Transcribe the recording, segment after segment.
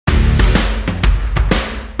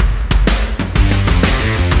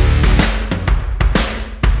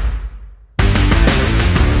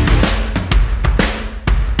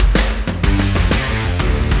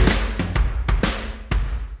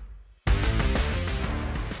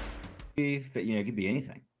it could be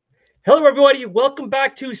anything. Hello, everybody. Welcome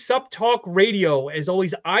back to Supptalk Radio. As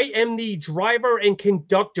always, I am the driver and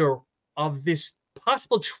conductor of this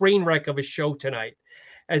possible train wreck of a show tonight.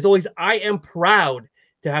 As always, I am proud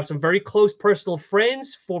to have some very close personal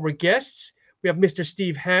friends, former guests. We have Mr.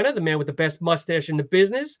 Steve Hanna, the man with the best mustache in the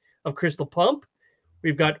business of Crystal Pump.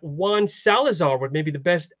 We've got Juan Salazar with maybe the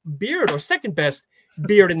best beard or second best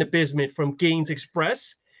beard in the business from Gaines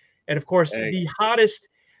Express. And of course, the hottest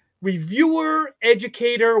reviewer,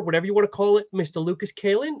 educator, whatever you want to call it, Mr. Lucas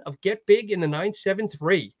Kalin of Get Big in the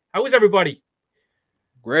 973. How is everybody?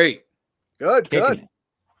 Great. Good.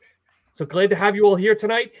 So glad to have you all here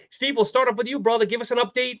tonight. Steve, we'll start off with you, brother. Give us an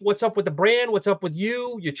update. What's up with the brand? What's up with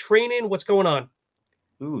you? Your training? What's going on?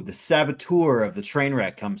 Ooh, the saboteur of the train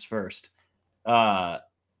wreck comes first.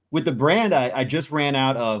 With the brand, I just ran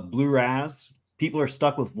out of Blue Raz. People are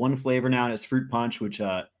stuck with one flavor now, and it's Fruit Punch, which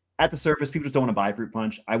at the surface, people just don't want to buy Fruit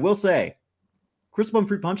Punch. I will say, Crystal Pump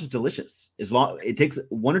Fruit Punch is delicious. It takes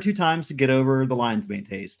 1 or 2 times to get over the lion's mane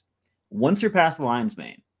taste. Once you're past the lion's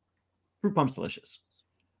mane, Fruit Pump's delicious.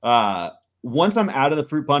 Once I'm out of the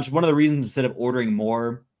Fruit Punch, one of the reasons instead of ordering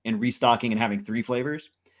more and restocking and having 3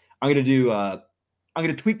 flavors, I'm going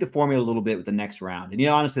to tweak the formula a little bit with the next round. And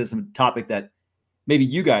honestly, it's a topic that maybe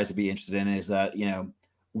you guys would be interested in is that,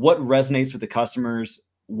 what resonates with the customers,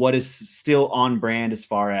 what is still on brand as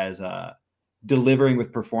far as delivering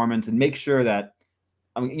with performance, and make sure that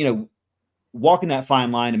I'm, walking that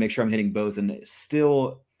fine line to make sure I'm hitting both and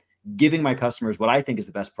still giving my customers what I think is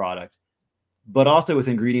the best product, but also with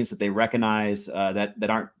ingredients that they recognize that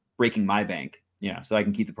aren't breaking my bank, so I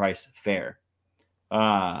can keep the price fair.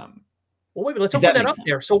 Well, wait, let's open that up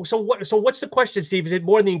there. So what's the question, Steve? Is it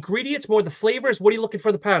more the ingredients, more the flavors? What are you looking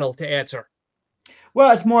for the panel to answer? Well,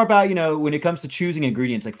 it's more about, when it comes to choosing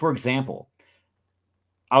ingredients, like, for example,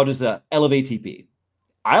 I'll just Elevate TP.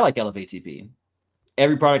 I like Elevate TP.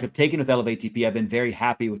 Every product I've taken with Elevate TP, I've been very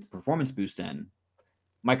happy with the performance boost in.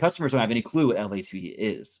 My customers don't have any clue what Elevate TP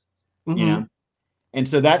is, And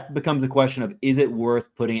so that becomes the question of, is it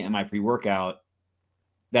worth putting it in my pre-workout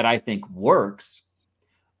that I think works?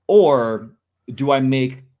 Or do I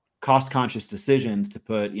make cost-conscious decisions to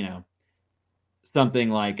put, something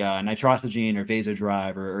like nitrosogene or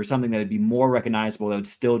vasodrive or something that would be more recognizable that would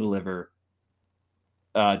still deliver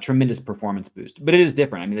tremendous performance boost? But it is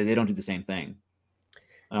different. I mean, they don't do the same thing.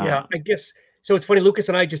 Yeah, I guess. So it's funny. Lucas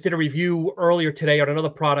and I just did a review earlier today on another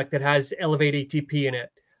product that has Elevate ATP in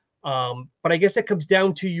it. But I guess that comes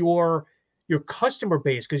down to your customer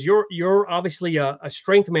base, because you're obviously a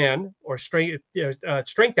strength man or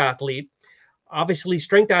strength athlete. Obviously,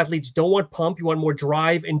 strength athletes don't want pump. You want more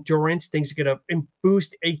drive, endurance, things that are going to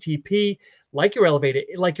boost ATP, like your Elevate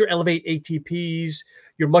ATPs,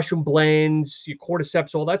 your mushroom blends, your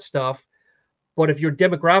cordyceps, all that stuff. But if your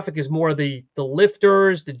demographic is more the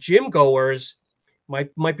lifters, the gym goers,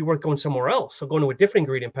 might be worth going somewhere else. So going to a different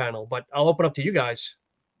ingredient panel. But I'll open up to you guys.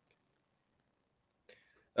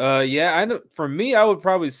 Yeah, I know. For me, I would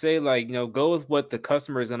probably say go with what the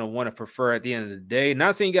customer is going to want to prefer at the end of the day.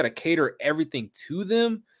 Not saying you got to cater everything to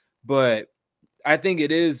them, but I think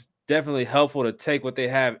it is definitely helpful to take what they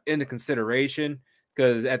have into consideration,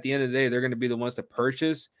 because at the end of the day, they're going to be the ones to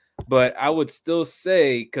purchase. But I would still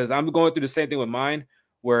say, because I'm going through the same thing with mine,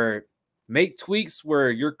 where make tweaks where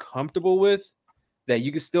you're comfortable with, that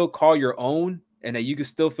you can still call your own, and that you can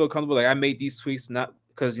still feel comfortable. Like, I made these tweaks not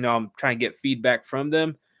because I'm trying to get feedback from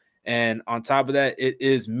them. And on top of that, it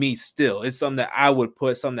is me still. It's something that I would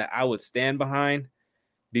put, something that I would stand behind,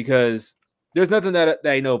 because there's nothing that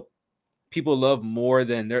people love more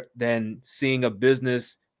than seeing a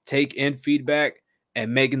business take in feedback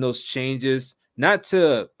and making those changes, not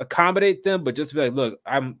to accommodate them, but just to be like, look,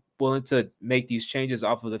 I'm willing to make these changes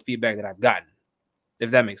off of the feedback that I've gotten,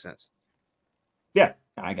 if that makes sense. Yeah,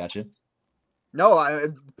 I got you. No, I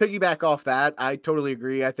piggyback off that. I totally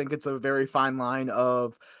agree. I think it's a very fine line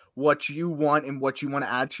of what you want and what you want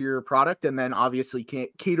to add to your product, and then obviously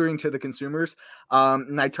catering to the consumers.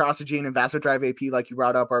 Nitrosogene and Vasodrive AP, like you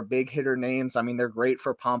brought up, are big hitter names. I mean, they're great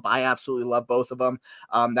for pump. I absolutely love both of them.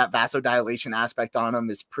 That vasodilation aspect on them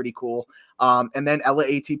is pretty cool. And then Ella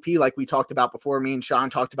ATP, like we talked about before, me and Sean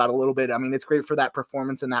talked about a little bit. I mean, it's great for that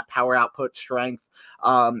performance and that power output strength.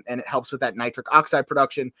 And it helps with that nitric oxide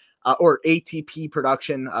production, or ATP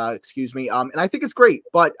production, excuse me. And I think it's great,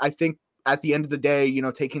 but I think at the end of the day,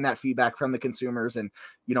 taking that feedback from the consumers and,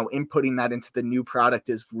 inputting that into the new product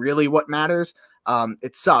is really what matters.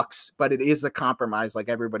 It sucks, but it is a compromise, like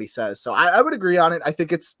everybody says. So I would agree on it. I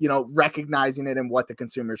think it's, recognizing it and what the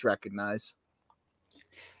consumers recognize.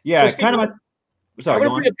 Yeah, so Steve, sorry. I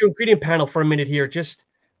want to bring up your ingredient panel for a minute here.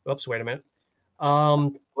 Oops, wait a minute.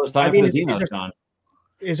 Well, it's time for those emails, John.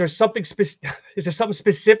 Is there something is there something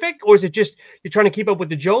specific, or is it just you're trying to keep up with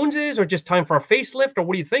the Joneses, or just time for a facelift, or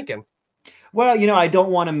what are you thinking? Well, I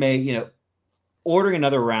don't want to make, ordering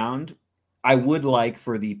another round. I would like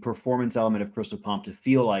for the performance element of Crystal Pump to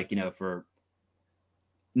feel like, for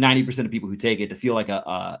 90% of people who take it to feel like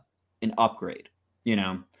an upgrade,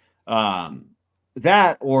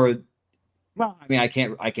 that, or, well, I mean, I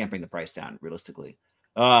can't bring the price down realistically.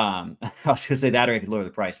 I was gonna say that, or I could lower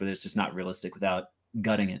the price, but it's just not realistic without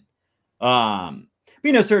gutting it. But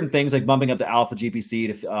certain things like bumping up the alpha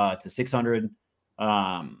GPC to 600.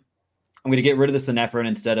 I'm going to get rid of the synephrine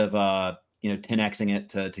instead of 10xing it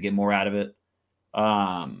to get more out of it.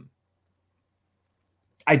 I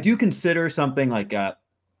do consider something like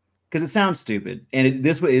because it sounds stupid, and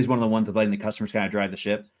this is one of the ones of letting the customers kind of drive the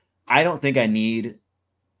ship. I don't think I need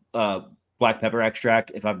black pepper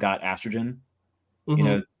extract if I've got estrogen.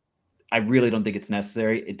 I really don't think it's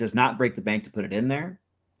necessary. It does not break the bank to put it in there,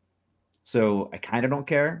 so I kind of don't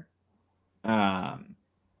care. But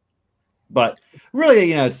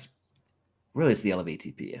really, it's the Elevate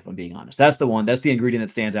ATP, if I'm being honest. That's the ingredient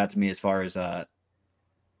that stands out to me as far as a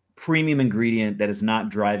premium ingredient that is not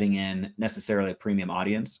driving in necessarily a premium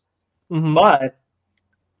audience. But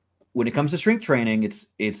when it comes to strength training,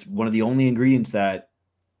 it's one of the only ingredients that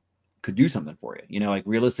could do something for you. Like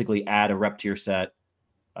realistically add a rep to your set,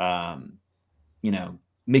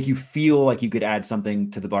 make you feel like you could add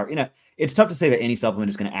something to the bar. It's tough to say that any supplement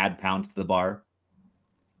is going to add pounds to the bar.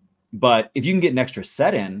 But if you can get an extra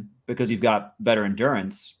set in because you've got better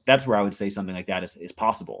endurance, that's where I would say something like that is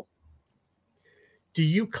possible. Do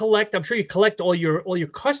you collect? I'm sure you collect all your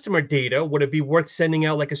customer data. Would it be worth sending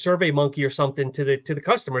out like a Survey Monkey or something to the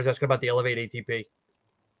customers asking about the Elevate ATP?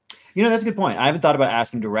 That's a good point. I haven't thought about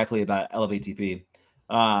asking directly about Elevate ATP.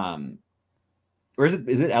 Or is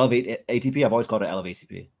it Elevate ATP? I've always called it Elevate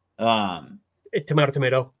ATP.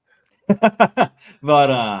 Tomato.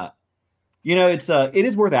 But it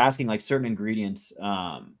is worth asking like certain ingredients.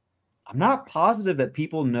 I'm not positive that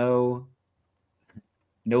people know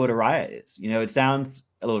what Araya is. It sounds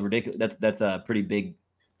a little ridiculous. That's a pretty big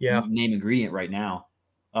name ingredient right now.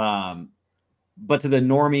 But to the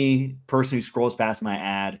normie person who scrolls past my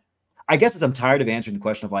ad, I guess I'm tired of answering the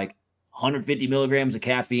question of like 150 milligrams of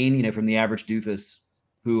caffeine, from the average doofus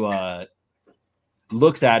who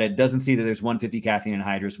looks at it, doesn't see that there's 150 caffeine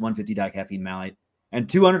anhydrous, 150 dicaffeine malate, and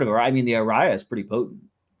 200 of it. I mean, the Araya is pretty potent.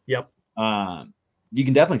 Yep. You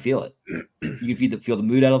can definitely feel it. You can feel the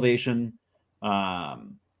mood elevation. I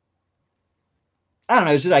don't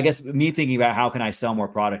know. It's just, I guess, me thinking about how can I sell more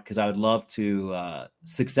product, because I would love to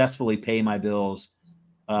successfully pay my bills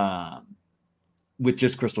with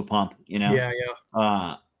just Crystal Pump, Yeah.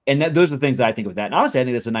 And those are the things that I think of that. And honestly, I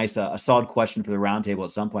think that's a nice, a solid question for the roundtable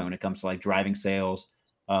at some point when it comes to like driving sales.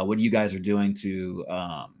 What you guys are doing to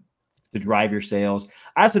drive your sales.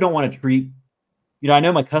 I also don't want to treat, I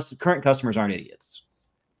know my current customers aren't idiots,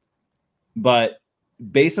 but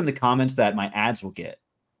based on the comments that my ads will get,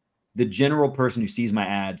 the general person who sees my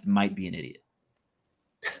ads might be an idiot.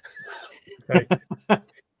 Right.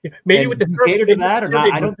 Maybe with the cater to that or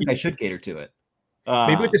not, I don't think I should cater to it.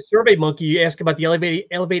 Maybe with the Survey Monkey, you ask about the Elevate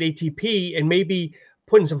ATP and maybe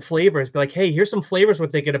putting some flavors. Be like, hey, here's some flavors we're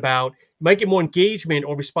thinking about. You might get more engagement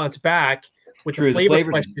or response back with the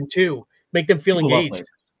flavor question too. Make them feel engaged.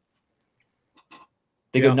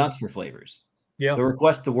 They go nuts for flavors. Yeah. They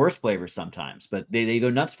request the worst flavors sometimes, but they go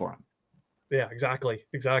nuts for them. Yeah, exactly.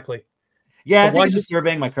 Yeah, I think it's just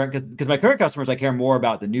surveying my current, because my current customers, I care more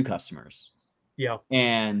about the new customers. Yeah.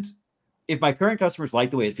 And if my current customers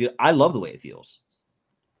like the way it feels, I love the way it feels.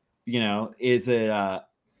 Is it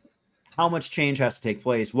how much change has to take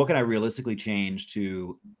place? What can I realistically change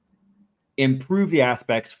to improve the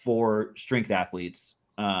aspects for strength athletes,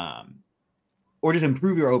 or just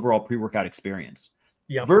improve your overall pre-workout experience?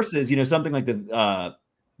 Yeah. Versus, something like the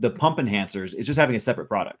pump enhancers is just having a separate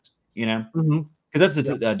product, because that's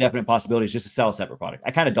a definite possibility, is just to sell a separate product.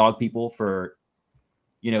 I kind of dog people for,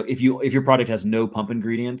 if your product has no pump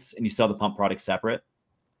ingredients and you sell the pump product separate.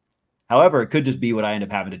 However, it could just be what I end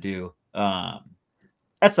up having to do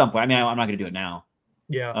at some point. I mean, I'm not going to do it now.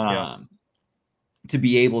 Yeah. To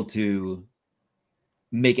be able to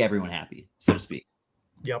make everyone happy, so to speak.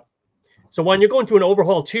 Yep. So when you're going through an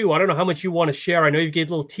overhaul too, I don't know how much you want to share. I know you gave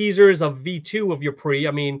little teasers of V2 of your pre.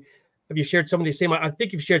 I mean, have you shared some of the same? I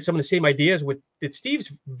think you've shared some of the same ideas that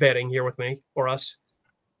Steve's vetting here with me or us.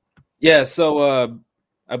 Yeah. So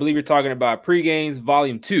I believe you're talking about pre-gains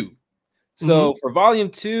volume 2. So for volume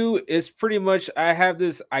 2, it's pretty much, I have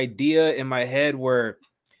this idea in my head where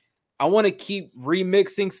I want to keep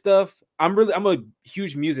remixing stuff. I'm a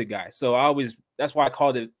huge music guy. So that's why I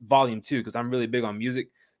called it volume 2, because I'm really big on music.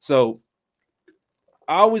 So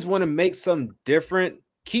I always want to make something different,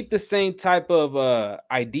 keep the same type of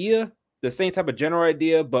idea, the same type of general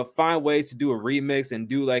idea, but find ways to do a remix and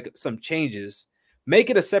do like some changes. Make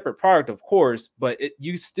it a separate product, of course, but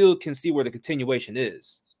you still can see where the continuation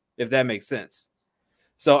is, if that makes sense.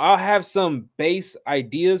 So I'll have some base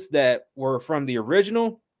ideas that were from the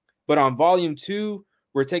original, but on volume 2,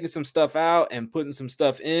 we're taking some stuff out and putting some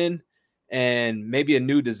stuff in, and maybe a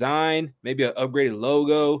new design, maybe an upgraded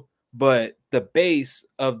logo. But the base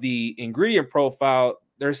of the ingredient profile,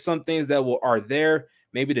 there's some things that are there.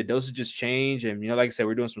 Maybe the dosages change, and like I said,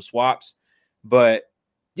 we're doing some swaps. But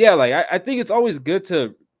yeah, like I think it's always good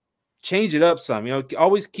to change it up some.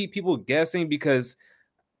 Always keep people guessing, because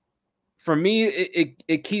for me,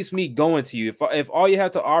 it keeps me going to you. If all you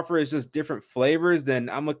have to offer is just different flavors, then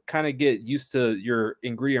I'm gonna kind of get used to your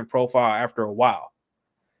ingredient profile after a while.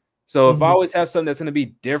 So if I always have something that's gonna be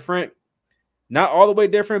different, not all the way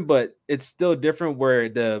different, but it's still different, where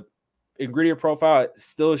the ingredient profile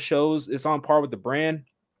still shows it's on par with the brand,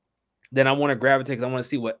 then I want to gravitate, because I want to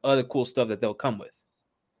see what other cool stuff that they'll come with.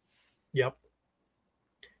 Yep.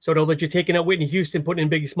 So they'll let you taking out Whitney Houston, putting in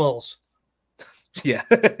Biggie Smalls. Yeah.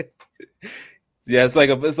 Yeah, it's like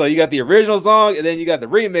so you got the original song, and then you got the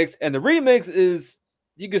remix, and the remix is,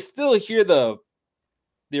 you can still hear the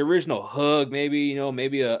original hook, maybe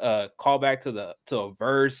maybe a callback to a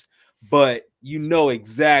verse, but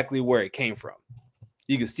exactly where it came from.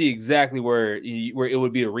 You can see exactly where it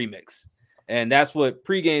would be a remix, and that's what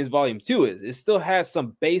Pregame's Volume 2 is. It still has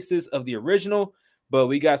some basis of the original, but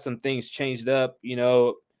we got some things changed up.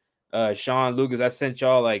 Sean, Lucas, I sent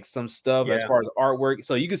y'all like some stuff as far as artwork,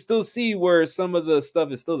 so you can still see where some of the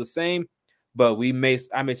stuff is still the same, but I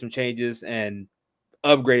made some changes and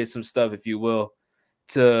upgraded some stuff, if you will,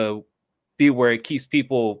 to be where it keeps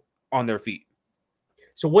people on their feet.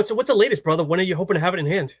 So what's the latest, brother? When are you hoping to have it in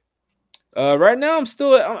hand? Right now,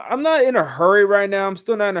 I'm not in a hurry right now. I'm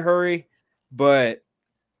still not in a hurry, but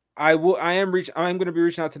I'm going to be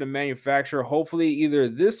reaching out to the manufacturer, hopefully either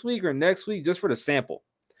this week or next week, just for the sample.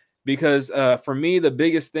 Because for me, the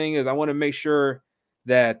biggest thing is I want to make sure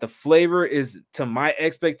that the flavor is to my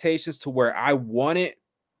expectations, to where I want it,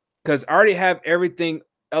 because I already have everything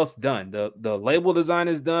else done. The label design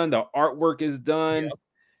is done. The artwork is done. Yep.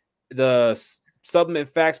 The supplement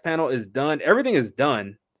facts panel is done. Everything is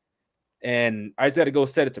done. And I just got to go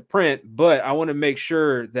set it to print. But I want to make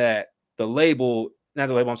sure that the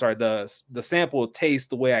sample tastes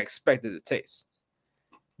the way I expected it to taste.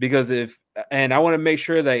 Because I want to make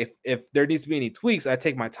sure that if there needs to be any tweaks, I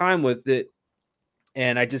take my time with it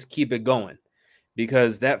and I just keep it going.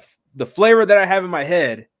 Because the flavor that I have in my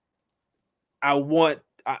head, I'm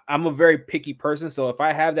a very picky person. So if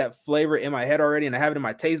I have that flavor in my head already and I have it in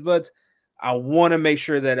my taste buds, I want to make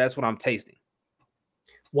sure that that's what I'm tasting.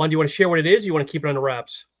 Juan, do you want to share what it is? Or you want to keep it under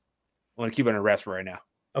wraps? I want to keep it under wraps for right now.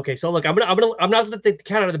 Okay, so look, I'm not let the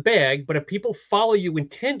cat out of the bag, but if people follow you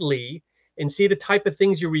intently and see the type of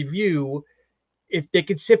things you review, if they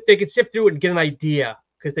could sift through it and get an idea,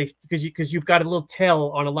 because you've got a little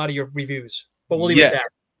tell on a lot of your reviews. But we'll leave it there.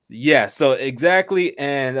 Yeah, so exactly.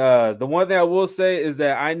 And the one thing I will say is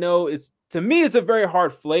that I know to me it's a very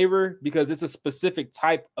hard flavor, because it's a specific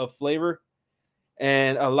type of flavor.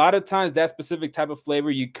 And a lot of times that specific type of flavor,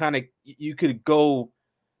 you could go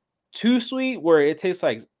too sweet where it tastes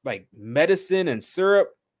like medicine and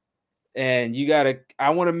syrup. And I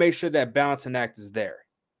want to make sure that balancing act is there.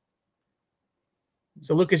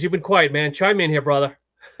 So Lucas, you've been quiet, man. Chime in here, brother.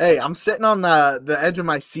 Hey, I'm sitting on the edge of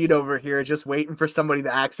my seat over here, just waiting for somebody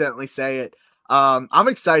to accidentally say it. I'm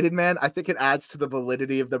excited, man. I think it adds to the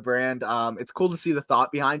validity of the brand. It's cool to see the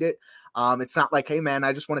thought behind it. It's not like, hey, man,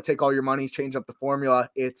 I just want to take all your money, change up the formula.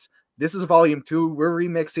 This is volume 2. We're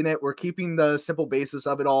remixing it. We're keeping the simple basis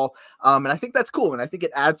of it all. And I think that's cool. And I think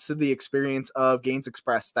it adds to the experience of Gains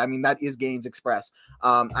Express. I mean, that is Gains Express.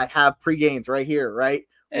 I have pre-gains right here, right?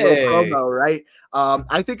 Hey. Promo, right?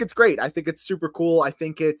 I think it's great. I think it's super cool. I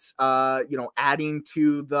think it's adding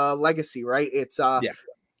to the legacy, right? It's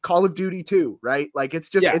Call of Duty 2, right? Like it's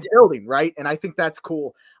building, right? And I think that's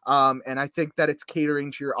cool. And I think that it's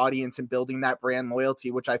catering to your audience and building that brand loyalty,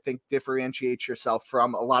 which I think differentiates yourself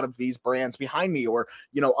from a lot of these brands behind me, or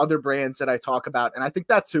other brands that I talk about. And I think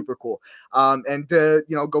that's super cool. And to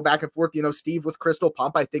go back and forth, Steve with Crystal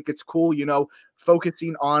Pump, I think it's cool,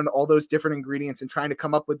 focusing on all those different ingredients and trying to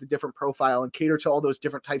come up with a different profile and cater to all those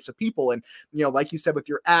different types of people. And like you said with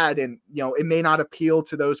your ad, and it may not appeal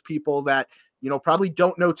to those people that probably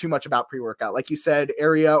don't know too much about pre-workout. Like you said,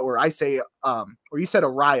 area, or I say, or you said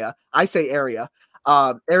Araya, I say area.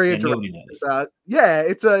 Area yeah, yeah,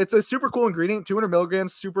 it's a super cool ingredient. 200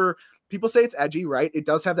 milligrams, super. People say it's edgy, right? It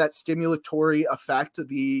does have that stimulatory effect,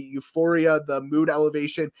 the euphoria, the mood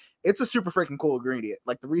elevation. It's a super freaking cool ingredient.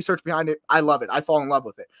 Like the research behind it, I love it. I fall in love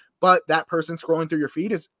with it. But that person scrolling through your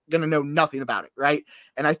feed is going to know nothing about it, right?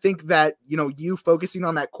 And I think that, you know, you focusing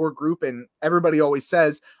on that core group, and everybody always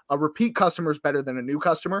says a repeat customer is better than a new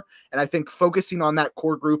customer. And I think focusing on that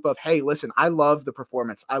core group of, hey, listen, I love the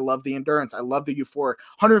performance. I love the endurance. I love the euphoric.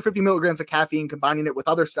 150 milligrams of caffeine, combining it with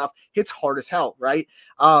other stuff, hits hard as hell, right?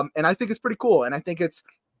 And I think it's pretty cool. And I think it's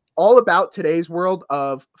all about today's world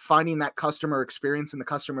of finding that customer experience and the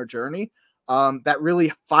customer journey. That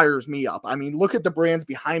really fires me up. I mean, look at the brands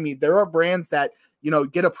behind me. There are brands that, you know,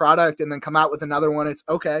 get a product and then come out with another one. It's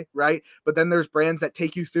okay, right? But then there's brands that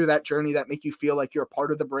take you through that journey that make you feel like you're a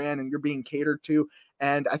part of the brand and you're being catered to.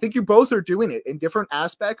 And I think you both are doing it in different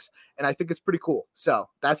aspects. And I think it's pretty cool. So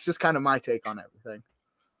that's just kind of my take on everything.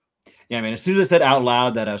 Yeah, I mean, as soon as I said out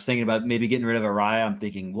loud that I was thinking about maybe getting rid of Araya, I'm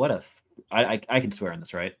thinking, what if I can swear on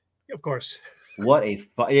this, right? Of course. What a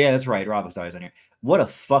yeah, that's right. Rob was always on here. What a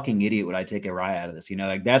fucking idiot would I take Araya out of this? You know,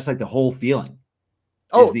 like that's like the whole feeling.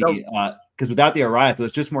 Oh, because without the Araya, if it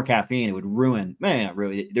was just more caffeine, it would ruin. Man, not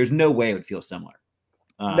really. There's no way it would feel similar.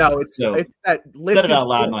 No, it's that said it out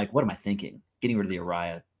loud. I'm like, what am I thinking? Getting rid of the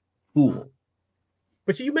Araya, fool.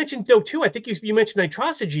 But so you mentioned though too. I think you mentioned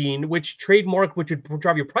nitrosogene, which trademark, which would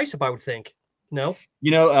drive your price up. I would think. No.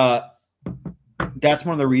 You know, that's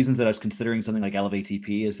one of the reasons that I was considering something like Elevate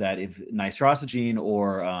TP is that if nitrosogene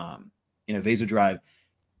or you know, vasodrive,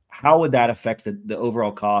 how would that affect the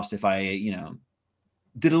overall cost if I, you know,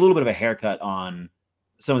 did a little bit of a haircut on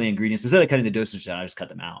some of the ingredients instead of cutting the dosage down, I just cut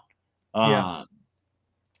them out.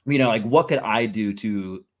 You know, like what could I do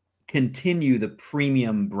to continue the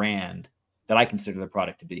premium brand that I consider the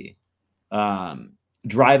product to be,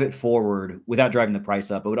 drive it forward without driving the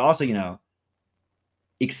price up, but would also, you know,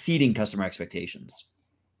 exceeding customer expectations.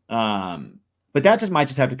 But that might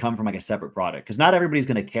have to come from like a separate product because not everybody's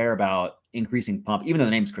going to care about increasing pump, even though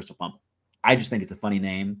the name is Crystal Pump. I just think it's a funny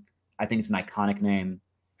name. I think it's an iconic name.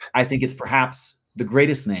 I think it's perhaps the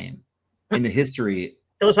greatest name in the history.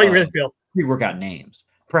 Tell us how you really feel. Pre-workout names.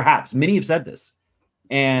 Perhaps. Many have said this.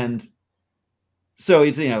 And so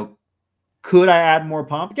it's, you know, could I add more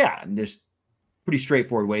pump? Yeah. And there's pretty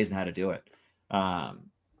straightforward ways on how to do it. A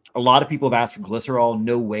lot of people have asked for glycerol.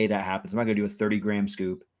 No way that happens. I'm not going to do a 30-gram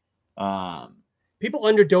scoop. People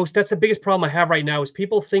underdose. That's the biggest problem I have right now is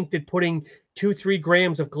people think that putting 2-3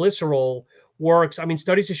 grams of glycerol works. I mean,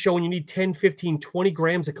 studies are showing you need 10, 15, 20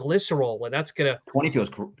 grams of glycerol, and that's going to... 20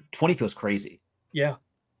 feels crazy. Yeah.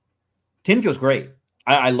 10 feels great.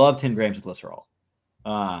 I love 10 grams of glycerol.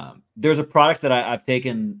 There's a product that I've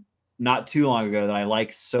taken not too long ago that I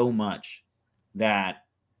like so much that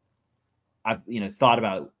I've, you know, thought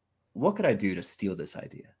about what could I do to steal this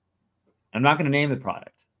idea? I'm not going to name the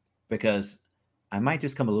product because I might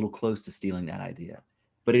just come a little close to stealing that idea.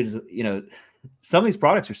 But it is, you know, some of these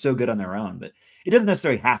products are so good on their own, but it doesn't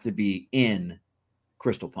necessarily have to be in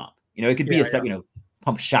Crystal Pump. You know, it could be you know,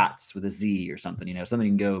 Pump Shots with a Z or something, you know, something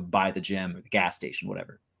you can go buy at the gym or the gas station,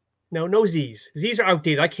 whatever. No Z's. Z's are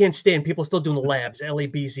outdated. I can't stand people still doing the labs.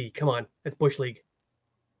 LABZ. Come on. That's Bush League.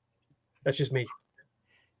 That's just me.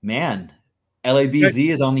 Man,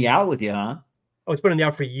 LABZ is on the out with you, huh? Oh, it's been on the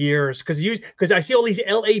out for years because I see all these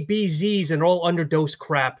LABZs and they're all underdose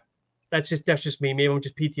crap. That's just me. Maybe I'm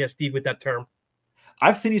just PTSD'd with that term.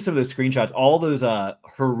 I've seen you some of those screenshots. All those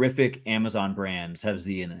horrific Amazon brands have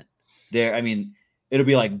Z in it. There, I mean, it'll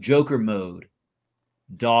be like Joker mode,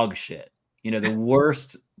 dog shit. You know, the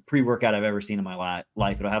worst pre-workout I've ever seen in my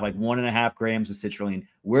life. It'll have like 1.5 grams of citrulline.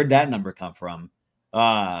 Where'd that number come from?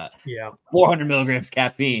 400 milligrams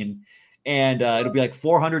caffeine. And it'll be like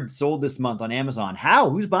 400 sold this month on Amazon. How?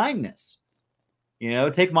 Who's buying this? You know,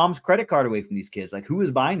 take mom's credit card away from these kids. Like, who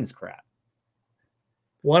is buying this crap?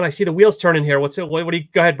 One, I see the wheels turning here. What do you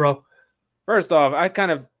go ahead, bro? First off,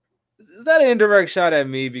 is that an indirect shot at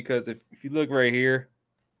me? Because if you look right here,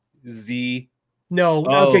 Z. No.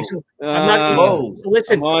 Okay, so I'm not. So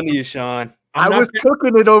listen. I'm on to you, Sean. I was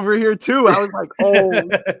cooking it over here too. I was like, oh,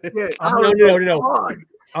 shit. No.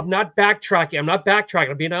 I'm not backtracking.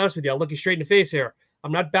 I'm being honest with you. I'll look you straight in the face here.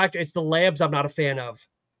 I'm not back. It's the labs I'm not a fan of.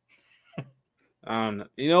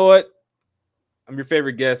 You know what? I'm your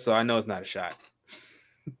favorite guest, so I know it's not a shot.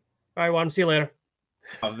 All right, well, I'll see you later.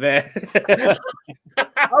 Oh, man. I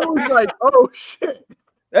was like, oh, shit.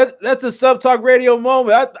 That's a Supptalk radio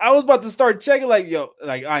moment. I was about to start checking, like,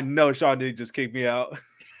 like I know Sean didn't just kick me out.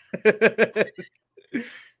 It's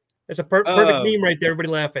a perfect meme right there. Everybody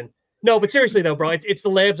laughing. No, but seriously though, bro, it's the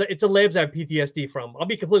labs. It's the labs I have PTSD from. I'll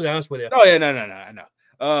be completely honest with you. Oh yeah, no, I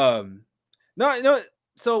know. No.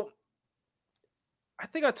 So I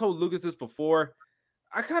think I told Lucas this before.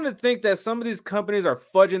 I kind of think that some of these companies are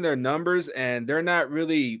fudging their numbers, and they're not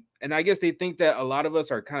really. And I guess they think that a lot of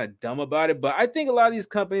us are kind of dumb about it. But I think a lot of these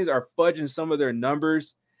companies are fudging some of their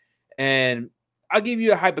numbers. And I'll give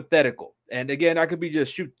you a hypothetical. And again, I could be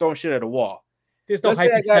just throwing shit at a wall. There's no let's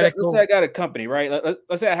say I got a company, right?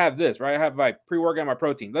 Let's say I have this, right? I have my pre-workout, my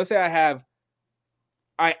protein. Let's say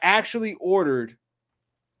I actually ordered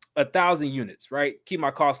 1,000 units, right? Keep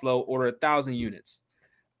my costs low, order 1,000 units.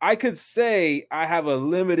 I could say I have a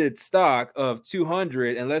limited stock of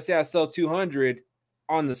 200, and let's say I sell 200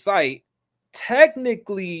 on the site.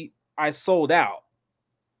 Technically, I sold out.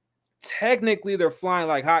 Technically, they're flying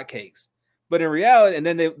like hotcakes. But in reality, and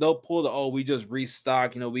then they'll pull we just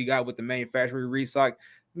restock. We got with the manufacturer, we restock.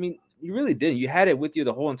 I mean, you really didn't. You had it with you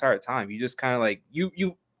the whole entire time. You just kind of like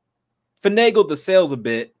you finagled the sales a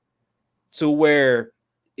bit to where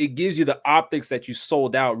it gives you the optics that you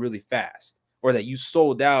sold out really fast, or that you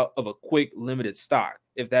sold out of a quick limited stock,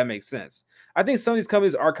 if that makes sense. I think some of these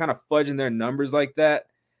companies are kind of fudging their numbers like that,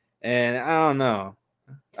 and I don't know.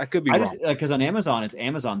 I could be wrong. Because on Amazon, it's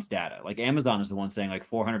Amazon's data. Like Amazon is the one saying like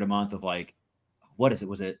 400 a month of like, what is it?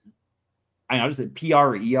 Was it? I know, just PR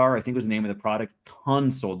or ER, I think was the name of the product.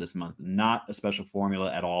 Tons sold this month. Not a special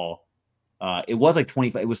formula at all. It was like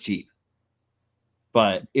 25. It was cheap,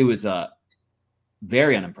 but it was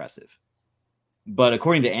very unimpressive. But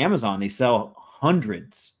according to Amazon, they sell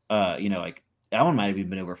hundreds. Like that one might have even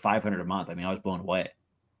been over 500 a month. I mean, I was blown away.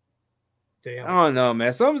 Damn. I don't know,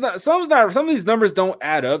 man. Some of these numbers don't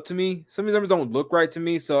add up to me. Some of these numbers don't look right to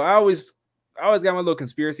me. So I always got my little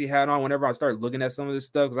conspiracy hat on whenever I start looking at some of this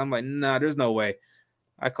stuff, because I'm like, nah, there's no way.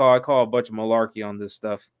 I call a bunch of malarkey on this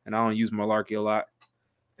stuff, and I don't use malarkey a lot.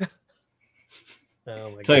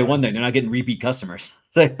 Tell you one thing, they're not getting repeat customers.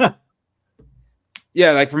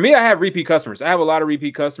 Yeah, like for me, I have repeat customers. I have a lot of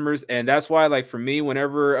repeat customers, and that's why, like for me,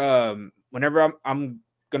 whenever I'm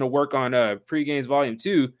gonna work on pre-gains volume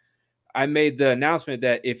 2, I made the announcement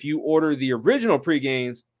that if you order the original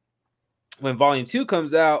pre-gains, when volume 2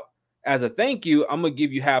 comes out, as a thank you, I'm gonna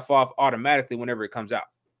give you half off automatically whenever it comes out,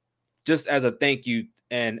 just as a thank you,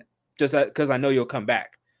 and just because I know you'll come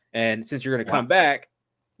back. And since you're gonna come back,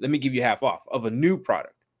 let me give you half off of a new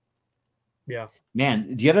product. Yeah,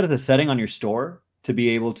 man. Do you have that as a setting on your store to be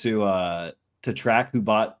able to track who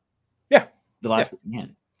bought? Yeah, the last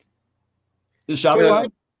man. Is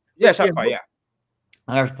Shopify? Yeah, Shopify. Yeah.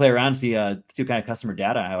 I have to play around and see what kind of customer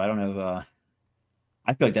data I have. I don't know.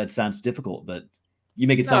 I feel like that sounds difficult, but you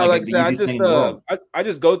make it sound like the easiest thing in the world. I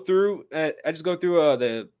just go through.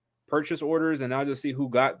 The purchase orders, and I'll just see who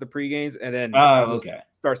got the pre-gains, and then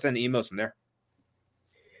start sending emails from there.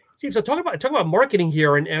 See, so talk about marketing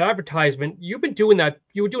here and advertisement. You've been doing that.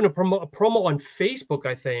 You were doing a promo on Facebook,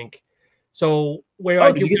 I think. So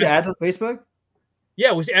where did you get the ads on Facebook? Yeah,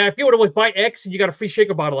 it was. I forget what it was. Buy X and you got a free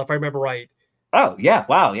shaker bottle, if I remember right. Oh yeah!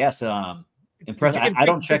 Wow. Yes. Impressive. I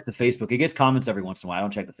don't check the Facebook. It gets comments every once in a while. I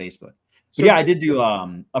don't check the Facebook. But yeah, I did do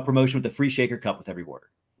a promotion with the free shaker cup with every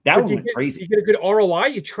order. That one went crazy. You get a good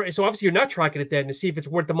ROI. So obviously you're not tracking it then to see if it's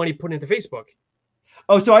worth the money putting into Facebook.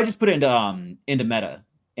 Oh, so I just put it into Meta,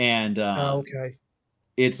 and okay.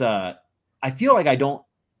 It's I feel like I don't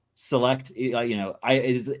select.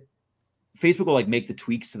 Facebook will like make the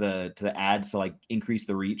tweaks to the ads to like increase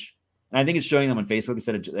the reach. And I think it's showing them on Facebook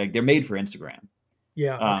instead of like they're made for Instagram.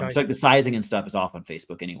 Yeah. Okay. So like the sizing and stuff is off on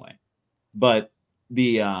Facebook anyway. But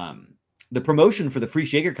the promotion for the free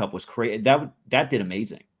shaker cup was crazy. That did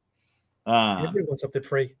amazing. Everyone wants something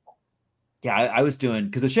free. Yeah, I was doing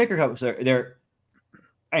because the shaker cups they're.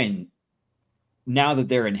 I mean, now that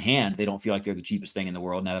they're in hand, they don't feel like they're the cheapest thing in the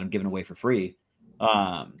world. Now that I'm giving away for free,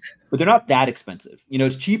 but they're not that expensive.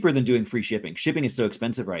 It's cheaper than doing free shipping. Shipping is so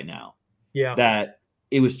expensive right now. Yeah. That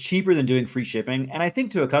it was cheaper than doing free shipping. And I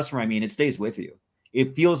think to a customer, I mean, it stays with you.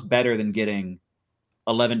 It feels better than getting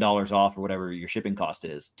 $11 off or whatever your shipping cost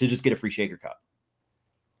is to just get a free shaker cup.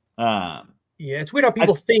 Yeah, it's weird how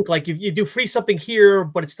people think like if you do free something here,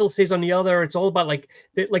 but it still stays on the other. It's all about like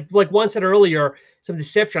Juan said earlier, some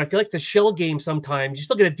deception. I feel like it's a shell game sometimes. You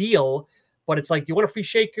still get a deal, but it's like, do you want a free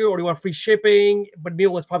shaker or do you want free shipping? But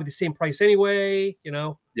meal is probably the same price anyway,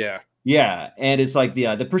 Yeah. Yeah, and it's like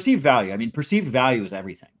the perceived value. I mean, perceived value is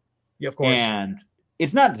everything. Yeah, of course. And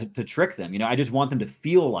it's not to trick them. I just want them to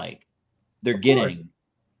feel like they're getting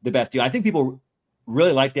the best deal. I think people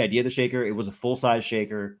really like the idea of the shaker. It was a full size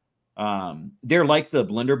shaker. They're like the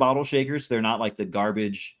blender bottle shakers. They're not like the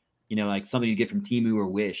garbage, like something you get from Temu or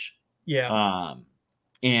Wish. Yeah.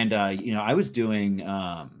 I was doing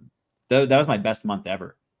that was my best month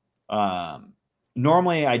ever.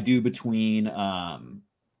 Normally I do between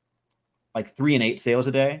like 3 and 8 sales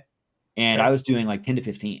a day, and I was doing like 10 to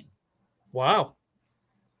 15. Wow,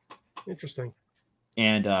 interesting.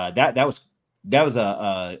 And that was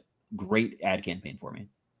a great ad campaign for me.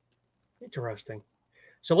 Interesting.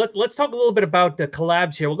 So let's talk a little bit about the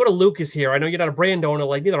collabs here. We'll go to Lucas here. I know you're not a brand owner,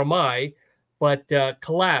 like neither am I, but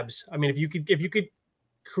collabs. I mean, if you could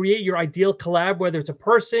create your ideal collab, whether it's a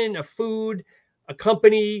person, a food, a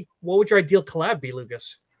company, what would your ideal collab be,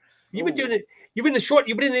 Lucas? You've been doing it. You've been in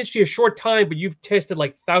the industry a short time, but you've tested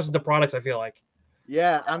like thousands of products, I feel like.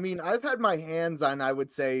 Yeah, I mean, I've had my hands on, I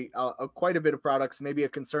would say, quite a bit of products, maybe a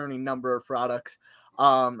concerning number of products,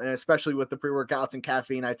 and especially with the pre-workouts and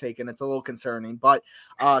caffeine I take in, it's a little concerning. But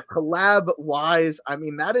collab-wise, I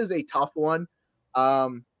mean, that is a tough one.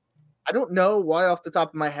 I don't know why off the top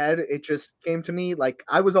of my head it just came to me. Like,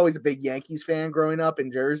 I was always a big Yankees fan growing up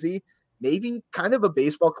in Jersey. Maybe kind of a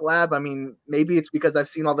baseball collab. I mean, maybe it's because I've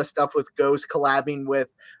seen all this stuff with Ghost collabing with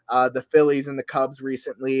the Phillies and the Cubs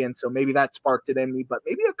recently, and so maybe that sparked it in me. But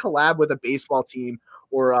maybe a collab with a baseball team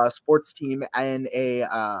or a sports team and a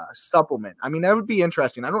supplement. I mean, that would be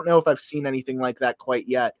interesting. I don't know if I've seen anything like that quite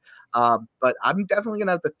yet, but I'm definitely going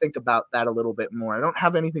to have to think about that a little bit more. I don't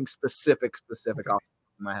have anything specific off the top of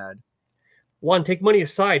my head. One, take money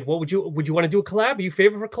aside. What would you want to do a collab? Are you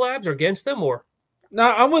favor for collabs or against them, or? No,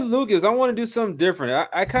 I'm with Lucas. I want to do something different.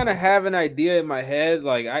 I kind of have an idea in my head.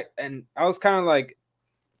 Like I was kind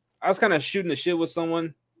of shooting the shit with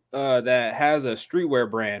someone that has a streetwear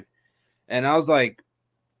brand. And I was like,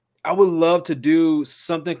 I would love to do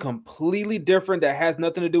something completely different that has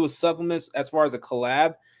nothing to do with supplements as far as a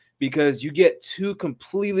collab, because you get two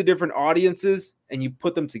completely different audiences and you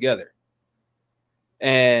put them together.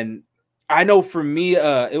 And I know for me,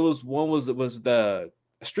 it was the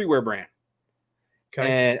streetwear brand. Okay.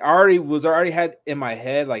 And I already had in my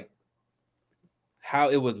head like how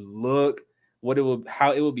it would look,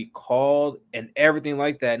 how it would be called, and everything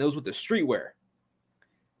like that. And it was with the streetwear.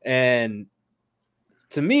 And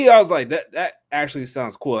to me, I was like, that actually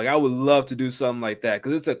sounds cool. Like I would love to do something like that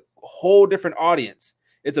because it's a whole different audience.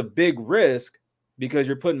 It's a big risk because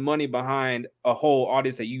you're putting money behind a whole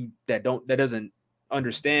audience that doesn't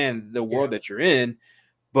understand the world that you're in.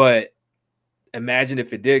 But imagine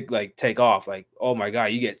if it did like take off, like, oh my God,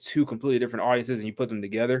 you get two completely different audiences and you put them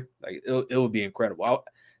together. Like it would be incredible.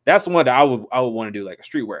 That's the one that I would want to do, like a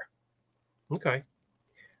streetwear. Okay.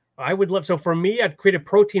 I would love, so for me, I'd create a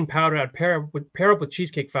protein powder. I'd pair up with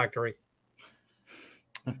Cheesecake Factory.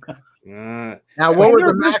 Now, what would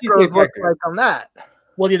the macros look like on that?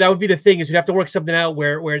 Well, yeah, that would be the thing, is you'd have to work something out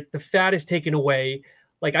where the fat is taken away.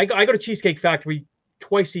 Like I go to Cheesecake Factory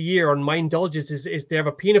twice a year on my indulgence is they have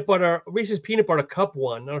a Reese's peanut butter cup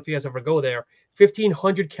one. I don't know if you guys ever go there.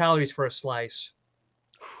 1,500 calories for a slice.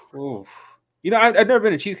 Ooh. You know, I've never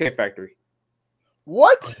been to Cheesecake Factory.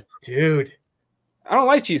 What? Dude. I don't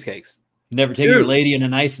like cheesecakes. Never taken your lady on a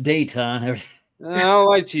nice date, huh? I don't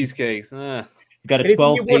like cheesecakes. Got a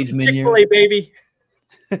 12-page menu. Chick-fil-A, baby.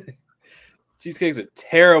 Cheesecakes are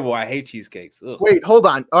terrible. I hate cheesecakes. Ugh. Wait, hold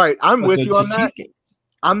on. All right, I'm with you on that.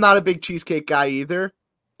 I'm not a big cheesecake guy either,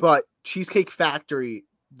 but Cheesecake Factory,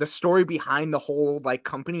 the story behind the whole like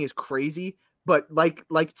company is crazy. But like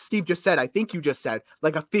Steve just said, I think you just said,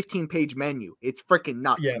 like a 15-page menu. It's freaking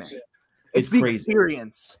nuts, man. It's the crazy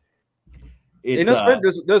experience.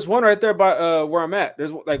 There's one right there by where I'm at.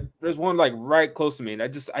 There's one like right close to me, and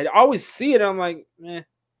I always see it. And I'm like, eh.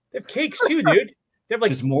 They have cakes too, dude. They have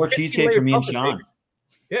like just more cheesecake for me and Sean. Cakes.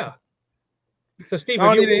 Yeah. So Steve, I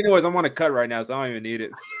don't need it anyways. I'm on a cut right now, so I don't even need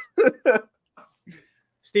it.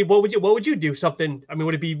 Steve, what would you do? Something? I mean,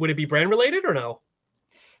 would it be brand related or no?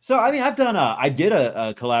 So I mean, I did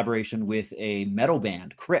a collaboration with a metal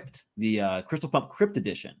band, Crypt. The Crystal Pump Crypt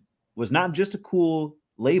Edition was not just a cool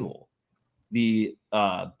label. The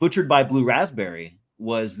Butchered by Blue Raspberry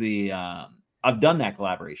was the I've done that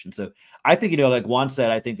collaboration. So I think, like Juan said,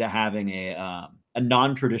 I think that having a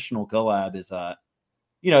non-traditional collab is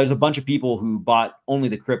there's a bunch of people who bought only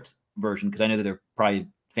the Crypt version because I know that they're probably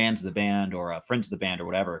fans of the band or friends of the band or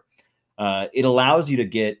whatever. It allows you to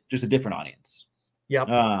get just a different audience. Yep.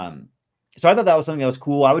 So I thought that was something that was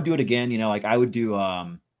cool. I would do it again. Like I would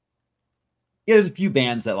do. There's a few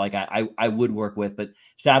bands that like I would work with, but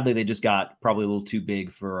sadly they just got probably a little too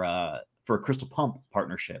big for a Crystal Pump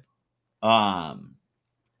partnership. But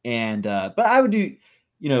I would do,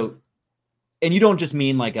 and you don't just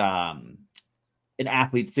mean like an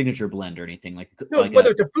athlete signature blend or anything like. No, like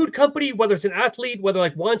whether it's a food company, whether it's an athlete, whether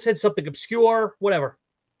like Juan said something obscure, whatever.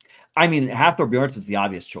 I mean, Hafthor Bjornsson's the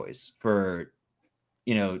obvious choice for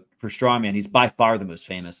strongman. He's by far the most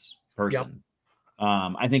famous person.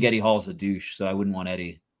 I think Eddie Hall's a douche, so I wouldn't want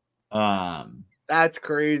Eddie. That's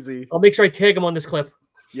crazy. I'll make sure I tag him on this clip.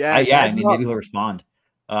 Yeah, I mean, maybe he'll respond.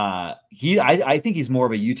 I think he's more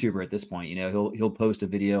of a YouTuber at this point. You know, he'll post a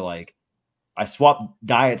video like, I swapped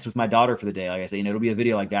diets with my daughter for the day. Like I said, you know, it'll be a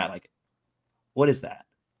video like that. Like, what is that?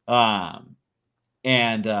 You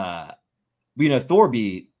know,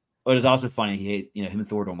 Thorby, but it's also funny. Him and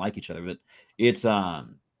Thor don't like each other, but it's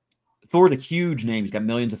Thor's a huge name. He's got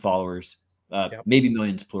millions of followers, maybe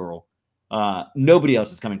millions plural. Nobody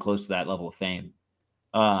else is coming close to that level of fame.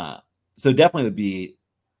 So definitely would be,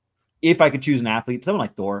 if I could choose an athlete, someone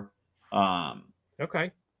like Thor.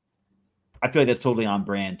 Okay. I feel like that's totally on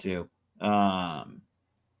brand too.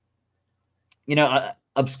 You know,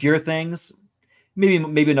 obscure things,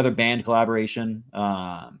 maybe another band collaboration,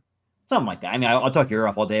 something like that. I mean, I'll talk your ear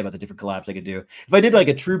off all day about the different collabs I could do. If I did like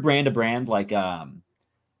a true brand to brand, like,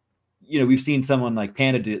 you know, we've seen someone like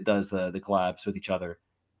Panda does the collabs with each other.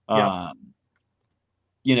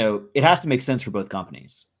 You know, it has to make sense for both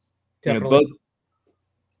companies. Definitely. You know,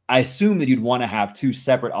 I assume that you'd want to have two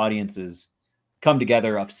separate audiences come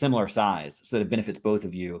together of similar size so that it benefits both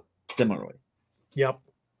of you similarly. Yep.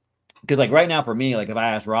 Because like right now for me, like if I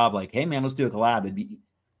asked Rob, like, hey man, let's do a collab,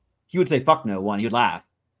 he would say, fuck no, one, he'd laugh,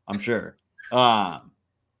 I'm sure. But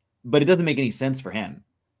it doesn't make any sense for him.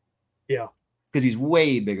 Yeah. Because he's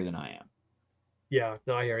way bigger than I am. Yeah.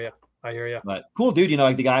 No, I hear you. But cool dude, you know,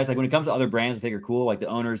 like the guys, like when it comes to other brands I think are cool, like the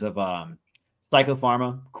owners of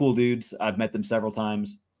Psychopharma, cool dudes. I've met them several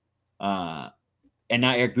times. And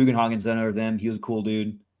now Eric Bugenhagen's the owner of them. He was a cool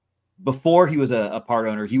dude. Before he was a part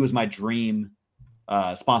owner, he was my dream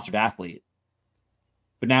sponsored athlete.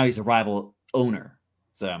 But now he's a rival owner.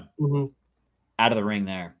 So out of the ring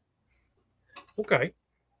there. Okay.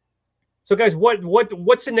 So guys,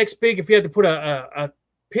 what's the next big, if you had to put a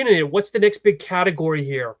pin in it, what's the next big category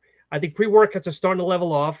here? I think pre-workouts are starting to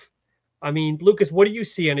level off. I mean, Lucas, what are you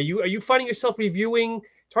seeing? Are you finding yourself reviewing?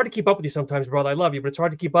 It's hard to keep up with you sometimes, brother. I love you, but it's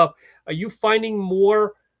hard to keep up. Are you finding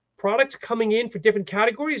more products coming in for different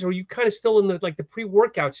categories, or are you kind of still in the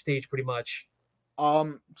pre-workout stage pretty much?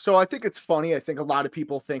 So I think it's funny. I think a lot of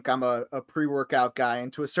people think I'm a pre-workout guy,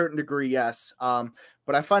 and to a certain degree, yes.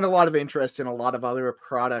 But I find a lot of interest in a lot of other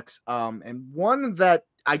products. And one that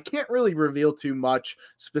I can't really reveal too much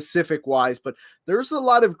specific wise, but there's a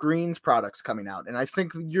lot of greens products coming out. And I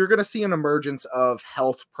think you're going to see an emergence of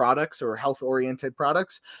health products or health oriented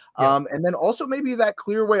products. And then also maybe that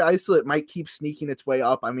clear whey isolate might keep sneaking its way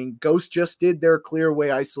up. I mean, Ghost just did their clear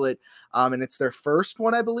whey isolate, and it's their first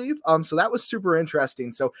one, I believe. So that was super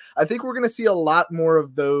interesting. So I think we're going to see a lot more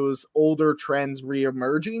of those older trends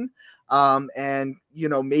reemerging. And, you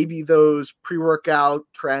know, maybe those pre-workout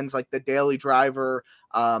trends like the daily driver,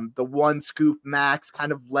 the one scoop max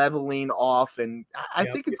kind of leveling off. And I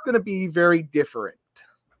think it's going to be very different.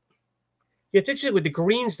 Yeah, it's interesting with the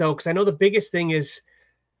greens though, because I know the biggest thing is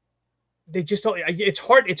they just don't, it's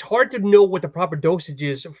hard to know what the proper dosage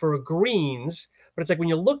is for greens, but it's like when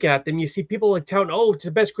you look at them, you see people like touting, oh, it's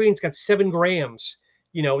the best green, it's got 7 grams,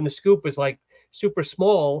 you know, and the scoop is like super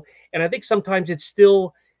small. And I think sometimes it's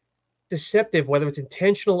still deceptive, whether it's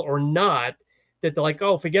intentional or not, that they're like,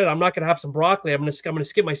 oh, forget it, I'm not going to have some broccoli, I'm going to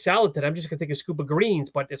skip my salad today, I'm just going to take a scoop of greens,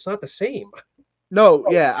 but it's not the same. No,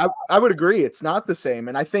 yeah, I would agree. It's not the same.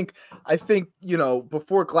 And I think, you know,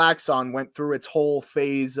 before Glaxon went through its whole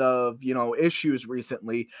phase of, you know, issues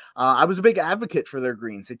recently, I was a big advocate for their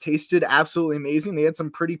greens. It tasted absolutely amazing. They had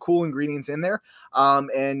some pretty cool ingredients in there.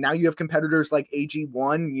 And now you have competitors like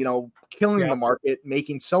AG1, you know, killing the market,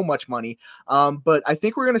 making so much money. But I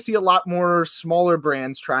think we're going to see a lot more smaller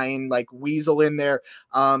brands trying like weasel in there.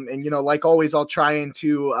 And, you know, like always, I'll try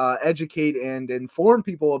to educate and inform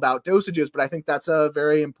people about dosages, but I think that's a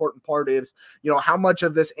very important part is, you know, how much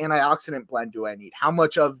of this antioxidant blend do I need? How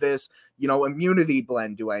much of this, you know, immunity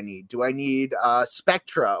blend do I need? Do I need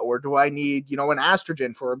Spectra, or do I need, you know, an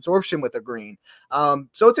estrogen for absorption with a green?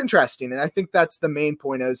 So it's interesting. And I think that's the main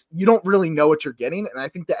point is you don't really know what you're getting. And I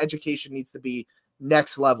think the education needs to be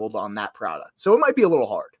next leveled on that product. So it might be a little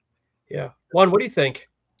hard. Yeah. Juan, what do you think?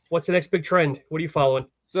 What's the next big trend? What are you following?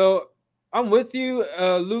 So I'm with you,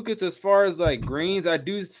 Lucas, as far as like greens. I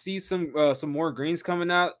do see some more greens coming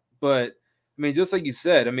out, but I mean, just like you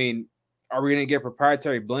said, I mean, are we going to get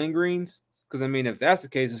proprietary blend greens? Because I mean, if that's the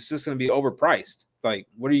case, it's just going to be overpriced. Like,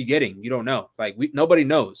 what are you getting? You don't know. Like, nobody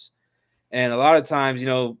knows. And a lot of times, you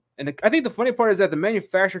know, and I think the funny part is that the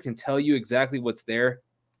manufacturer can tell you exactly what's there.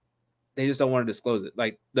 They just don't want to disclose it.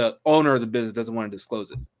 Like the owner of the business doesn't want to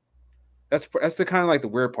disclose it. That's the kind of like the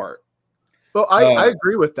weird part. Well, I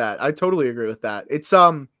agree with that. I totally agree with that. It's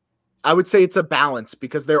I would say it's a balance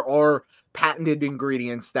because there are patented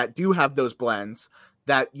ingredients that do have those blends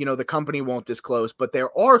that, you know, the company won't disclose, but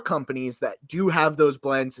there are companies that do have those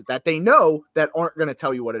blends that they know that aren't going to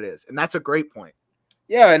tell you what it is. And that's a great point.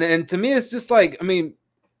 Yeah. And to me, it's just like, I mean,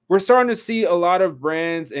 we're starting to see a lot of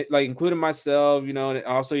brands, like including myself, you know, and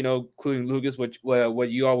also, you know, including Lucas,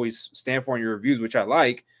 what you always stand for in your reviews, which I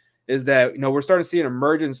like, is that, you know, we're starting to see an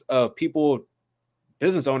emergence of people,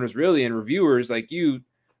 business owners really, and reviewers like you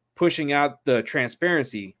pushing out the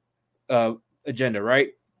transparency agenda, right?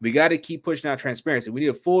 We got to keep pushing out transparency. We need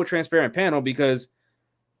a full transparent panel because,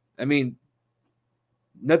 I mean,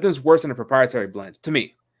 nothing's worse than a proprietary blend to